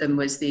one of them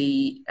was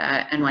the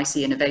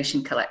NYC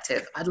Innovation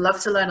Collective. I'd love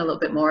to learn a little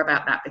bit more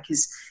about that,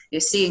 because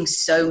you're seeing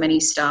so many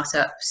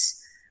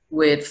startups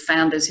with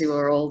founders who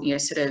are all,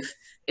 sort of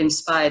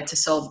inspired to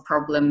solve a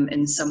problem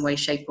in some way,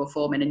 shape, or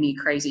form in a new,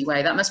 crazy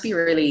way. That must be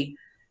really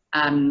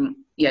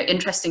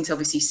interesting to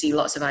obviously see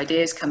lots of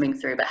ideas coming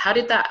through. But how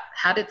did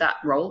that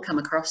role come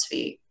across for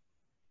you?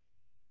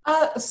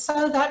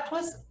 So that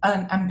was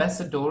an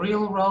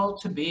ambassadorial role,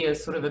 to be a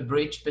sort of a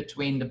bridge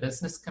between the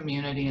business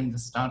community and the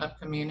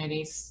startup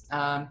communities.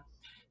 The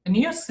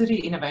New York City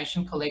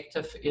Innovation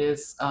Collective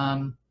is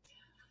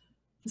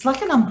it's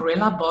like an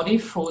umbrella body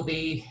for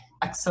the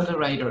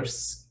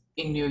accelerators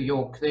in New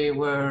York. They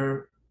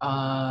were,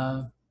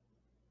 I'm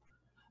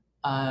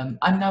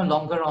no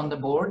longer on the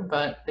board,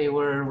 but they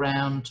were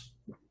around,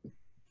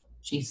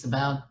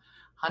 about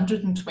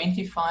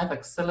 125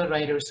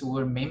 accelerators who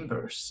were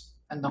members.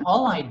 And the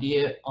whole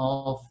idea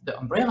of the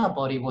umbrella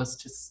body was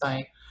to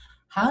say,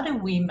 how do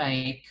we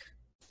make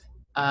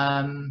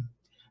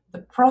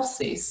the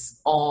process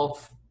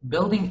of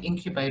building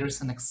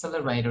incubators and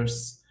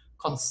accelerators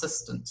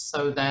consistent,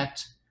 so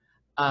that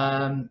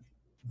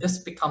this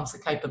becomes a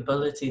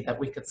capability that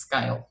we could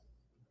scale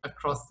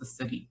across the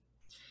city?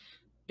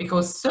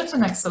 Because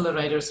certain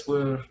accelerators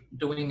were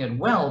doing it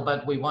well,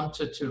 but we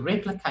wanted to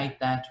replicate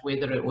that,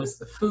 whether it was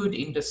the food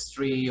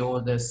industry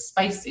or the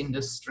space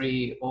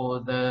industry or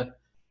the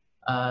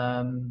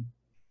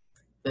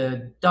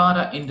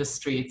data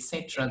industry,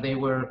 etc. There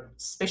were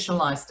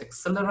specialized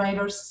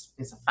accelerators.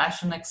 There's a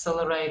fashion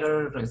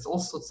accelerator. There's all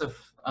sorts of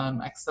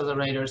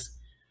accelerators.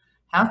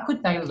 How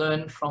could they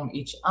learn from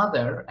each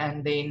other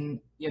and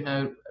then,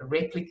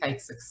 replicate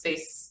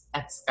success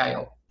at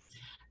scale?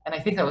 And I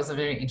think that was a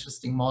very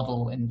interesting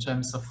model in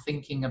terms of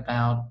thinking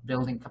about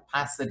building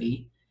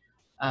capacity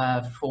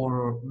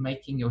for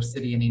making your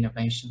city an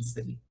innovation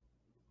city.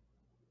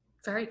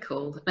 Very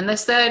cool. And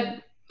there's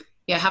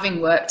having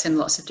worked in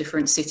lots of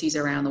different cities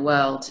around the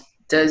world,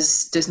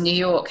 does New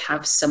York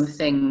have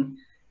something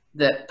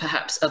that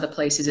perhaps other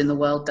places in the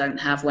world don't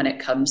have when it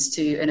comes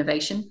to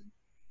innovation?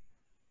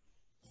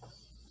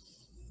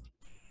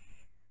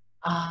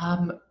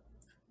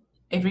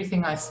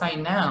 Everything I say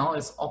now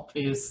is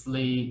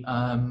obviously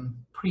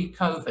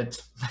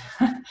pre-COVID.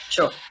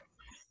 Sure.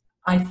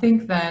 I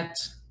think that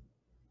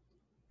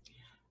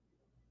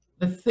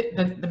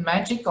the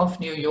magic of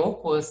New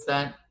York was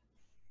that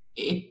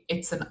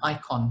it's an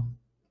icon.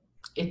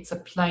 It's a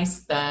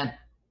place that,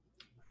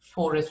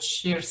 for its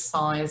sheer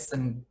size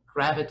and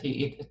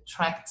gravity, it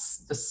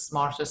attracts the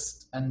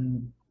smartest,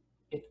 and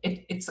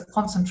it's a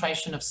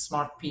concentration of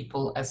smart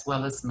people as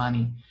well as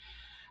money.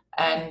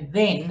 And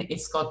then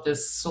it's got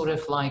this sort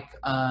of like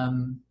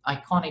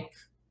iconic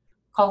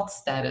cult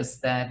status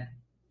that,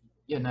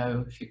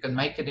 if you can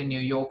make it in New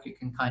York, you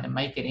can kind of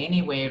make it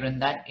anywhere.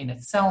 And that in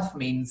itself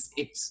means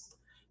it's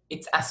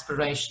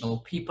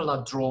aspirational. People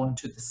are drawn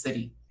to the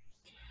city.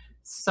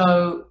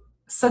 So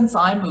since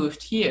I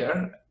moved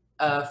here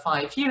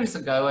 5 years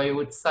ago, I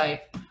would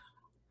say,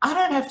 I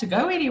don't have to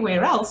go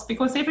anywhere else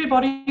because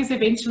everybody is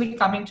eventually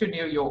coming to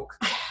New York.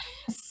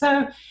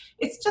 So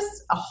it's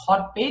just a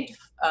hotbed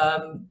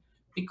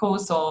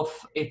because of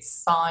its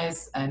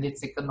size and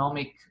its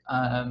economic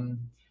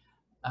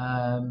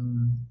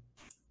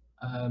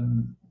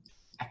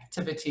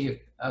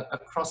activity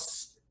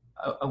across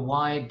a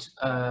wide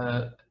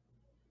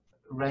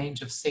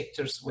range of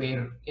sectors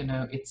where, you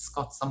know, it's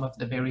got some of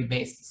the very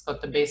best. It's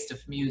got the best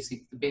of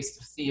music, the best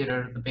of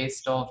theater, the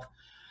best of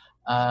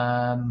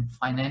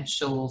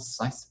financials,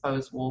 I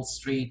suppose, Wall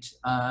Street,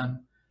 and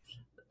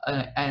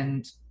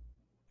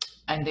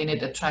then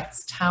it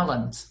attracts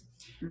talent.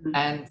 Mm-hmm.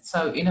 And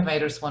so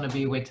innovators want to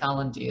be where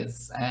talent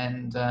is.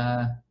 And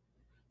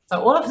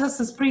so all of this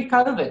is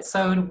pre-COVID.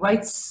 So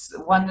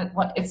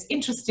it's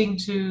interesting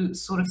to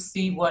sort of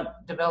see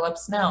what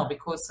develops now,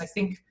 because I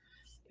think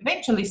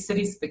eventually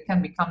cities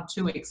can become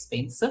too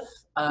expensive.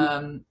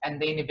 And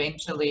then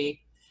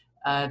eventually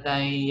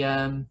they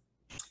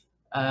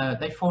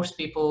force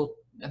people,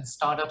 and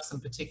startups in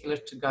particular,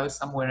 to go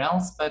somewhere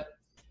else. But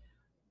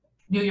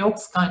New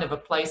York's kind of a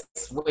place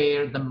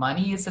where the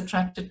money is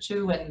attracted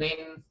to, and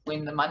then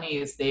when the money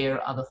is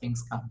there, other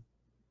things come.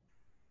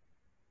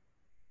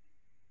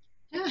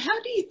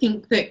 How do you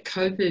think that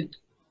COVID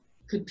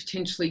could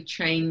potentially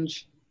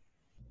change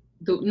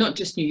not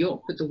just New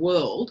York, but the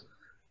world?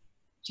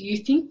 Do you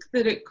think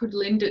that it could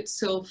lend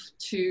itself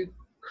to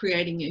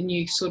creating a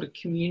new sort of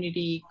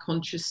community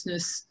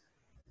consciousness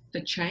for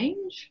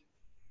change?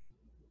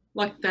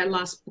 Like that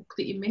last book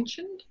that you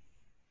mentioned?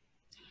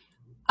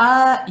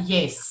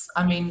 Yes.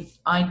 I mean,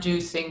 I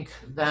do think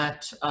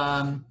that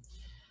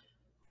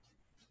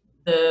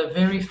the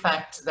very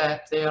fact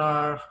that there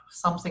are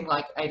something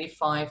like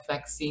 85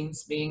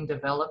 vaccines being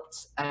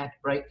developed at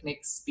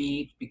breakneck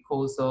speed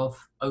because of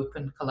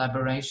open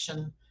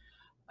collaboration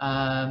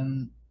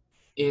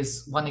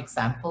is one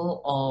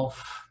example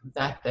of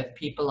that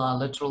people are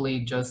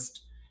literally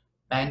just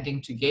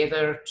banding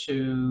together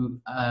to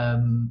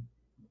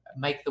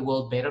make the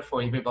world better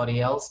for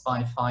everybody else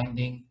by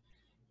finding,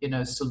 you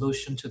know,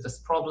 solution to this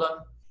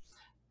problem.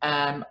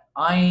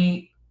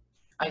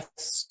 I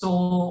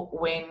saw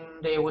when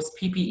there was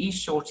PPE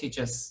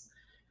shortages,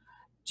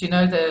 do you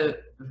know, the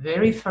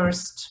very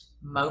first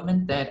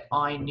moment that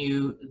I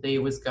knew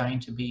there was going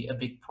to be a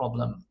big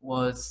problem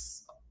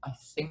was, I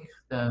think,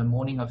 the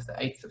morning of the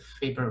 8th of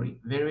February,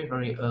 very,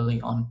 very early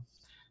on.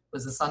 It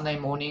was a Sunday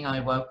morning. I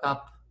woke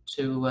up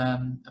to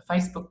a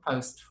Facebook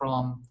post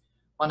from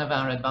one of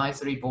our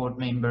advisory board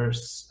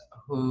members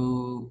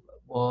who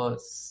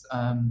was,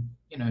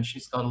 you know,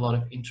 she's got a lot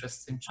of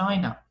interests in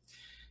China.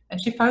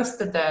 And she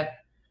posted that,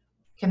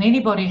 can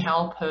anybody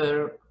help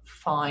her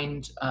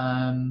find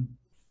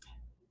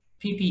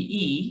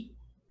PPE?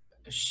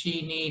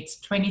 She needs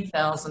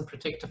 20,000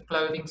 protective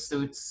clothing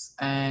suits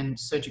and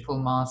surgical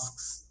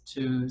masks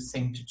to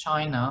send to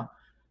China.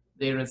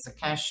 There is a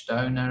cash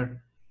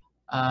donor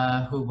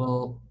who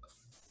will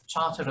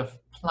charter a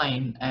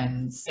plane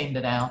and send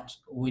it out.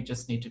 We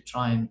just need to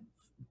try and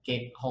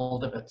get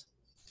hold of it.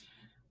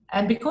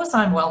 And because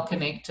I'm well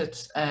connected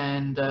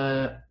and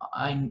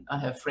I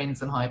have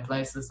friends in high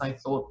places, I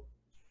thought,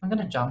 I'm going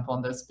to jump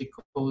on this,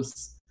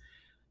 because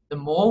the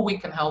more we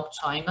can help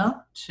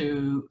China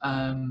to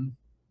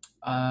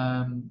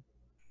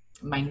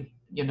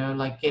you know,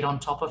 like get on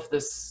top of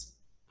this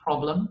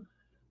problem,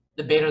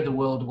 the better the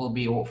world will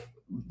be off,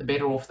 the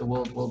better off the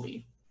world will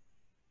be.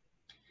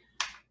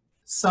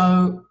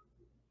 So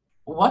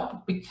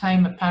what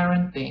became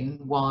apparent then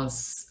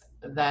was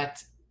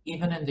that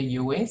even in the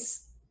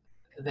US,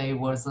 there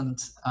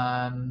wasn't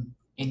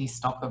any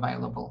stock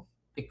available,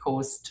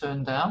 because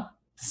turned out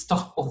the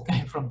stock all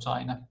came from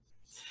China.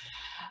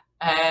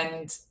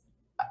 And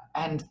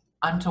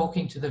I'm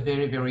talking to the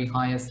very, very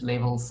highest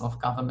levels of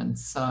government,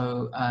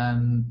 so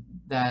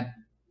that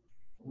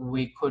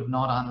we could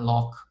not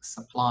unlock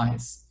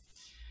supplies.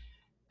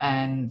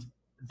 And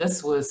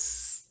this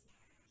was,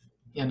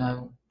 you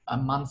know, a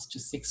month to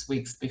 6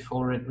 weeks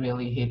before it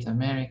really hit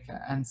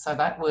America. And so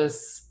that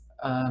was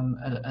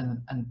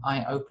an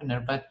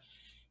eye-opener. But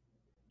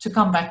to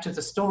come back to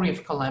the story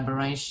of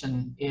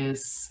collaboration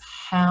is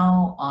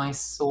how I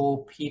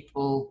saw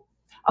people,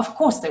 of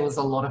course there was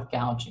a lot of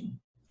gouging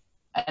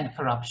and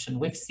corruption.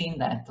 We've seen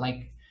that,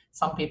 like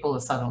some people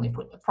have suddenly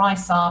put the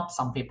price up,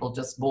 some people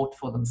just bought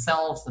for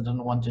themselves, they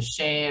didn't want to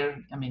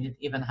share. I mean, it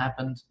even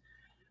happened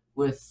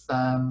with,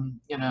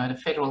 you know, at a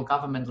federal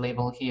government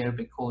level here,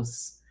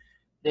 because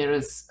there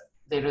is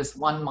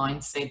one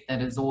mindset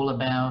that is all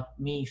about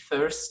me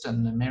first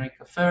and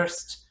America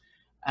first,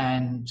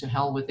 and to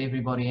hell with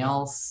everybody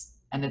else.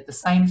 And at the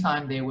same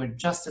time, there were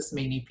just as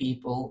many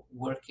people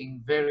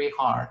working very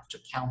hard to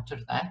counter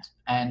that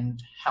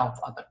and help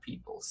other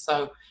people.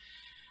 So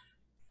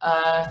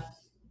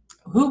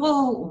who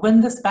will win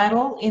this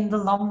battle in the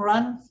long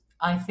run?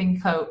 I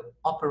think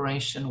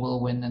cooperation will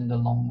win in the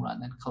long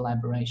run, and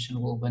collaboration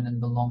will win in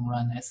the long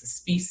run. As a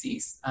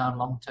species, our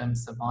long-term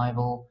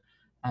survival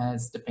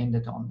has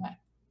depended on that.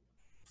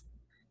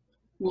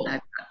 Well, I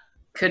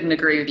couldn't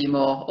agree with you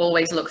more.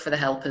 Always look for the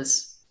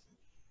helpers.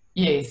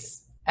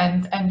 Yes,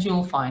 and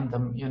you'll find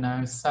them, you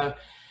know. So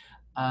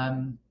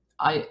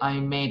I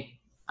met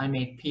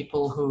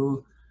people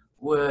who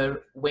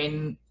were,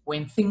 when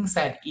things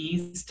had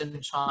eased in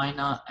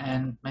China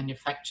and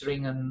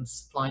manufacturing and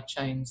supply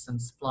chains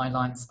and supply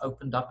lines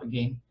opened up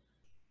again,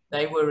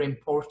 they were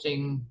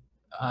importing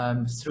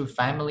through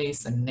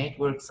families and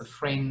networks of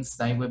friends,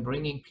 they were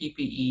bringing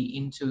PPE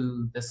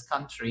into this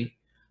country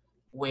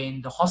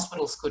when the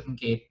hospitals couldn't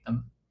get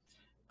them.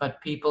 But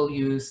people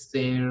used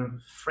their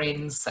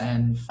friends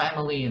and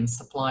family and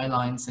supply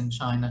lines in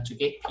China to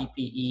get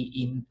PPE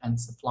in and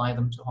supply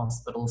them to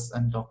hospitals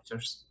and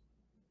doctors.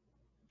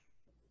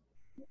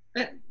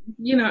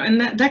 You know, and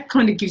that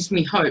kind of gives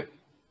me hope.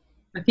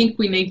 I think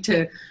we need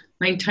to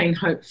maintain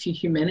hope for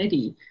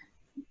humanity.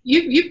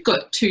 You've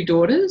got 2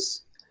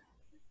 daughters,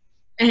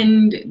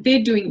 and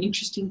they're doing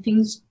interesting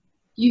things.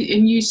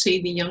 You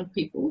see the young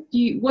people.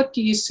 What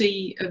do you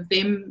see of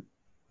them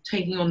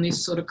taking on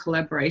this sort of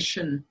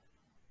collaboration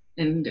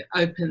and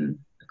open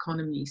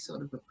economy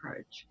sort of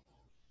approach?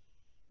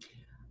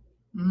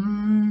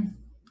 I'm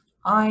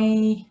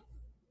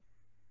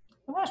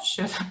not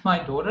sure that my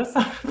daughters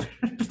are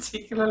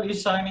particularly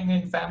shining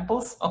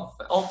examples of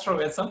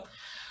altruism.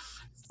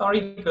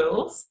 Sorry,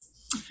 girls.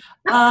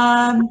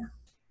 I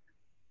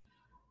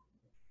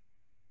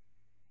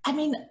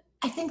mean,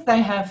 I think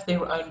they have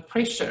their own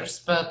pressures,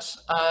 but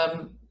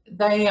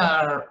they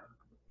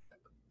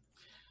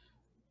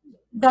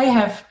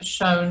have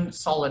shown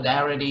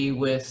solidarity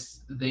with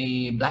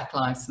the Black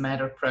Lives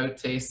Matter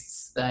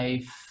protests.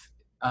 They're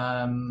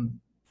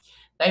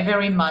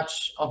very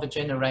much of a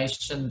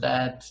generation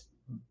that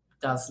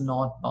does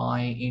not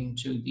buy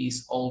into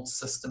these old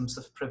systems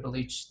of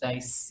privilege. They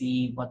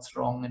see what's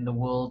wrong in the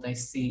world, they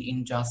see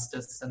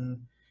injustice,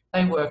 and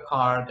they work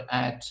hard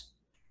at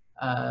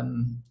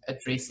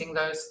addressing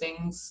those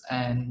things,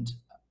 and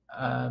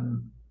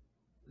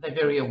they're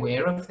very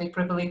aware of their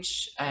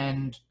privilege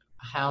and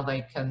how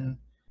they can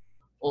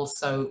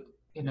also,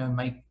 you know,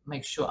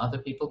 make sure other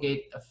people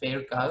get a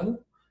fair go.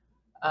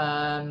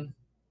 I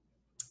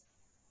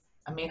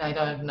mean, I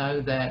don't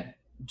know that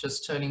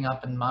just turning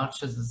up in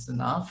marches is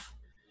enough,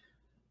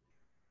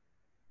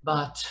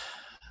 but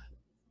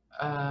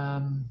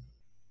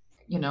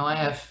you know, I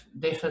have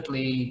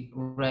definitely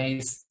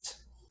raised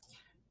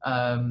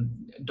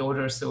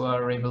daughters who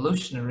are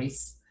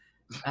revolutionaries,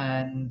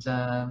 and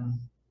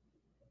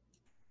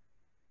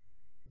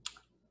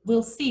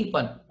we'll see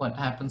what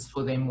happens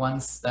for them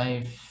once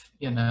they've,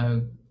 you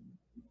know,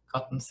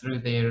 gotten through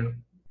their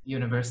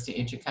university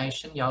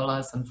education.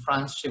 Yola's in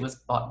France. She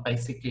was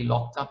basically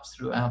locked up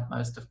throughout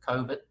most of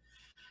COVID.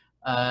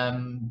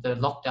 The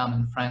lockdown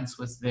in France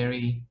was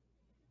very,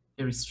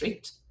 very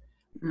strict.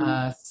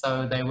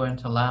 So they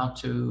weren't allowed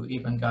to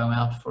even go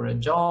out for a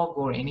jog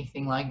or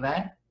anything like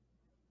that.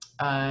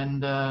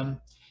 And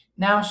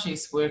now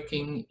she's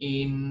working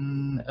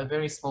in a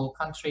very small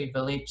country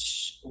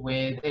village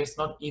where there's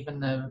not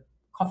even a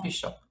coffee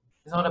shop.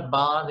 There's not a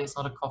bar, there's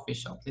not a coffee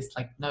shop. There's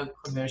like no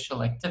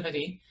commercial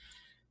activity.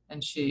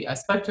 And I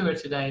spoke to her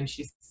today, and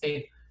she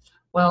said,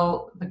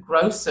 well, the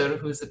grocer,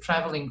 who's a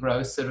traveling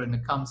grocer and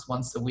it comes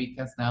once a week,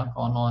 has now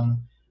gone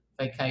on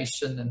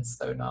vacation, and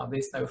so now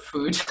there's no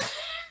food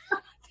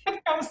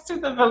that comes to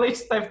the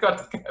village. They've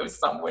got to go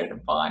somewhere to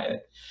buy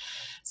it.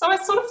 So I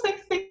sort of think,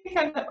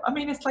 I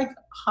mean, it's like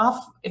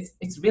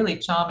it's really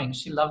charming.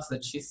 She loves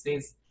it. She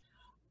says,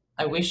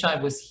 I wish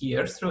I was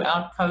here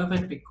throughout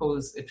COVID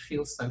because it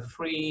feels so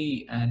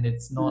free, and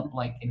it's not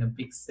like in a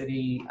big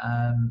city,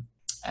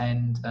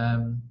 and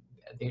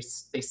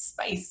there's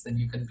space, and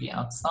you can be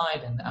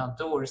outside and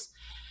outdoors,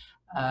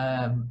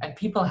 and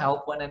people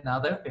help one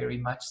another very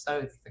much so.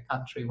 It's the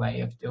country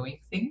way of doing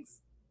things.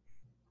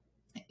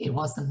 It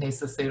wasn't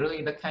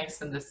necessarily the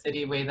case in the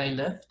city where they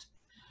lived.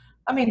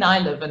 I mean, I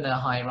live in a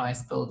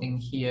high-rise building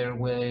here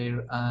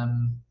where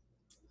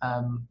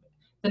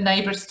the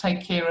neighbors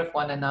take care of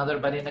one another,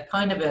 but in a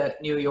kind of a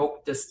New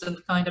York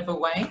distant kind of a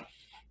way.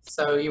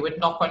 So you would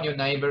knock on your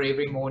neighbor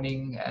every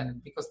morning,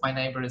 and because my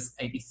neighbor is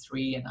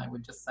 83, and I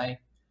would just say,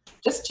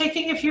 just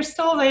checking if you're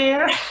still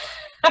there.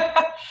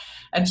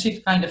 And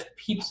she'd kind of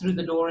peep through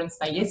the door and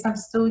say, yes, I'm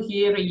still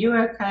here. Are you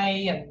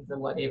okay? And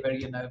whatever,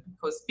 you know,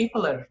 because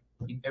people are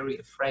very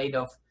afraid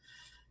of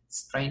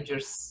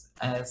strangers,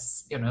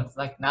 as, you know,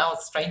 like now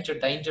stranger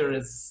danger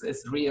is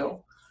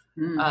real.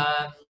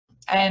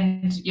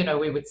 And, you know,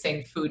 we would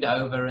send food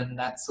over and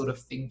that sort of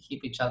thing,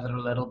 keep each other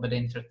a little bit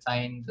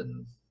entertained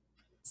and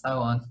so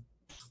on.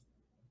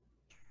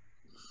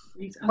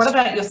 What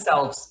about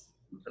yourselves?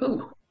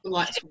 Ooh, the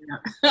lights went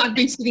out. I've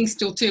been sitting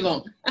still too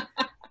long.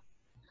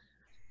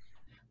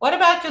 What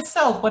about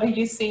yourself? What are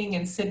you seeing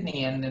in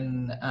Sydney and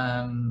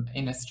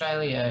in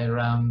Australia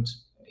around,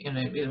 you know,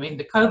 I mean,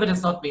 the COVID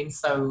has not been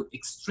so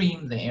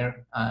extreme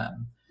there.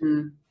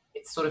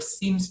 It sort of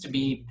seems to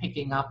be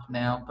picking up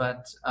now,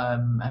 but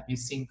have you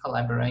seen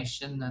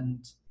collaboration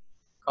and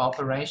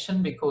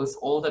cooperation? Because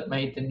all that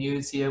made the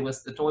news here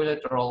was the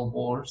toilet roll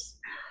wars.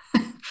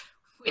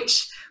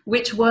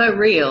 which were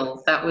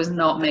real. That was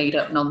not made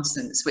up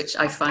nonsense, which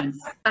I find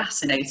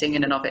fascinating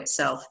in and of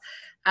itself.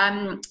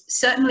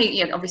 Certainly,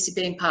 you know, obviously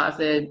being part of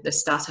the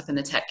startup and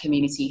the tech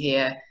community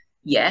here,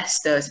 yes,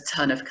 there's a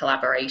ton of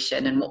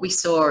collaboration. And what we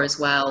saw as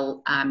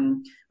well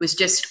was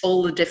just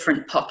all the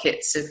different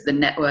pockets of the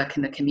network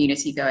and the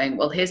community going,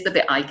 well, here's the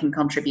bit I can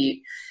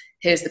contribute.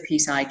 Here's the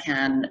piece I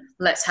can.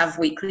 Let's have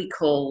weekly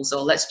calls,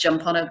 or let's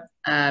jump on a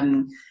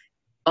on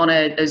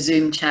a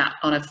Zoom chat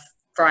on a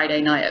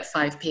Friday night at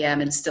 5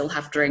 p.m. and still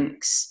have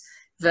drinks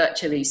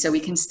virtually. So we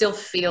can still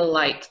feel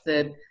like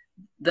the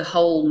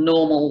whole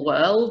normal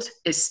world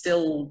is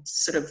still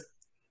sort of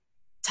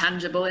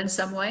tangible in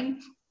some way.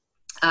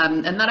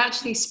 And that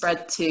actually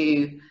spread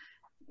to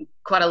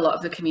quite a lot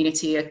of the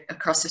community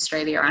across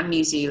Australia and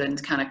New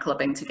Zealand kind of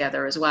clubbing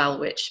together as well,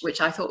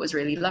 which I thought was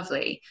really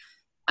lovely.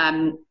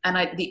 And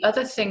the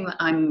other thing that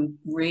I'm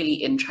really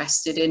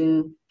interested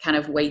in kind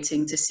of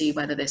waiting to see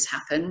whether this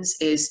happens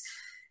is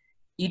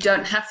you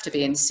don't have to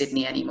be in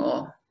Sydney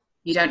anymore.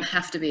 You don't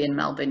have to be in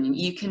Melbourne.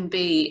 You can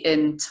be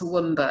in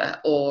Toowoomba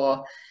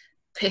or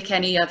pick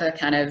any other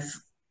kind of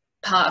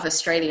part of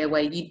Australia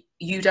where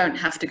you don't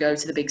have to go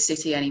to the big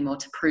city anymore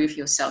to prove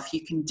yourself.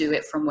 You can do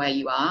it from where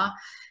you are.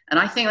 And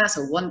I think that's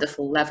a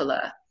wonderful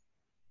leveler.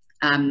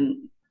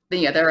 But,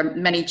 you know, there are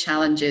many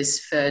challenges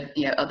for,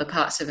 you know, other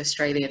parts of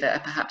Australia that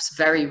are perhaps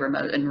very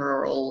remote and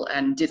rural.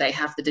 And do they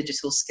have the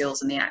digital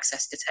skills and the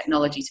access to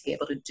technology to be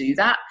able to do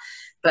that?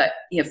 But,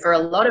 you know, for a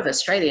lot of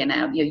Australia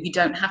now, you know, you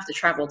don't have to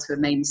travel to a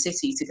main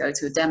city to go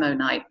to a demo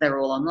night. They're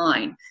all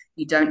online.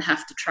 You don't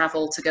have to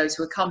travel to go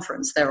to a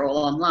conference. They're all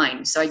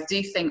online. So I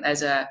do think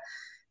there's a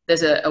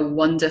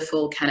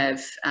wonderful kind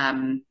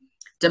of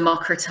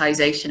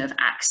democratization of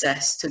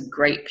access to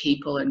great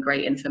people and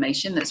great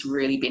information that's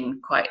really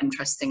been quite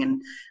interesting. And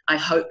I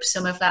hope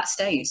some of that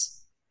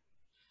stays.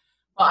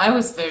 Well, I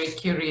was very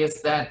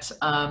curious that,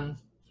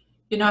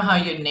 you know how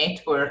you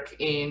network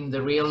in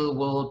the real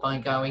world by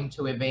going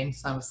to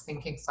events. I was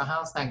thinking, so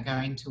how's that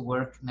going to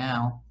work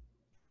now?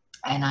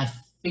 And I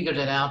figured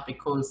it out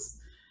because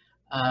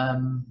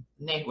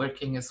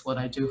networking is what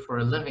I do for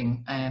a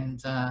living, and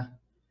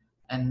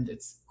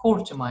it's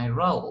core to my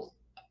role.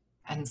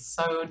 And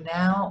so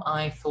now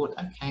I thought,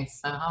 okay,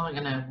 so how am I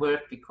going to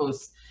work?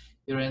 Because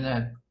you're in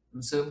a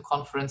Zoom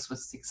conference with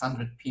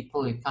 600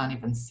 people, you can't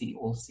even see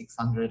all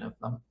 600 of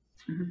them.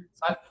 Mm-hmm.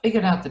 So I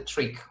figured out the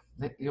trick.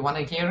 You want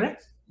to hear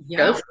it?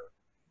 Yeah.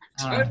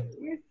 All right.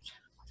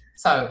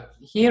 So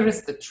here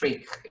is the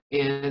trick: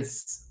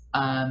 is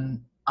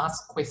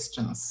ask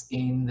questions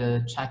in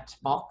the chat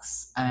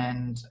box,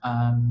 and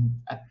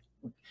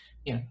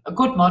you know, a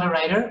good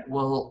moderator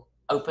will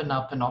open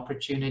up an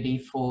opportunity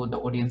for the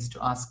audience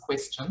to ask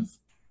questions.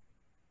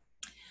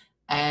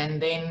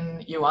 And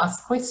then you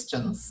ask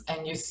questions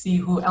and you see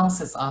who else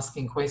is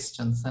asking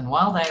questions. And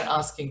while they're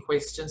asking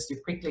questions, you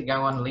quickly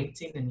go on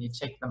LinkedIn and you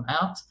check them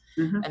out.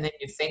 Mm-hmm. And then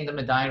you send them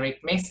a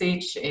direct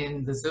message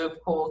in the Zoom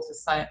call to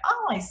say,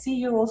 oh, I see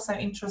you're also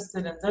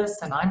interested in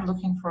this, and I'm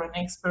looking for an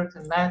expert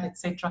in that,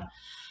 etc.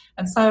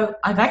 And so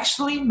I've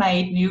actually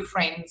made new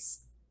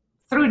friends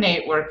through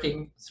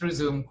networking, through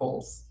Zoom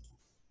calls.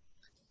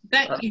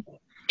 That is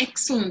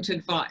excellent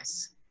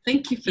advice.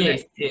 Thank you for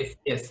that.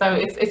 Yes. So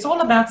it's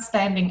all about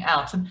standing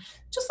out. And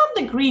to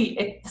some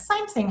degree, the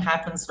same thing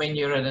happens when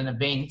you're at an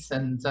event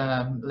and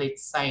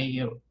let's say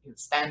you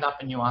stand up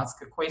and you ask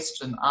a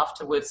question.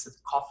 Afterwards at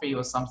coffee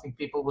or something,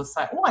 people will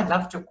say, oh, I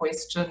loved your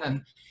question.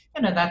 And,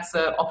 you know, that's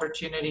an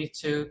opportunity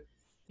to,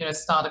 you know,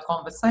 start a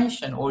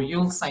conversation. Or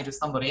you'll say to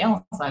somebody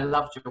else, I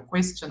loved your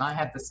question. I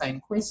had the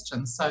same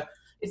question. So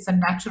it's a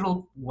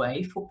natural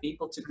way for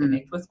people to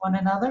connect with one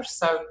another.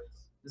 So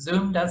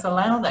Zoom does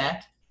allow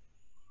that.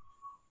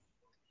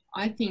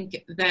 I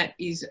think that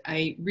is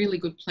a really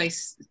good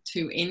place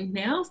to end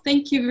now.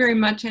 Thank you very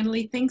much,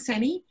 Annalie. Thanks,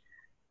 Annie.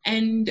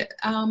 And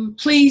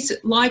please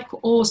like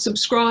or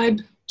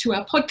subscribe to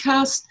our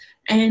podcast,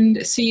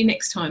 and see you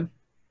next time.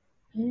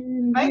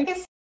 Thank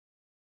you.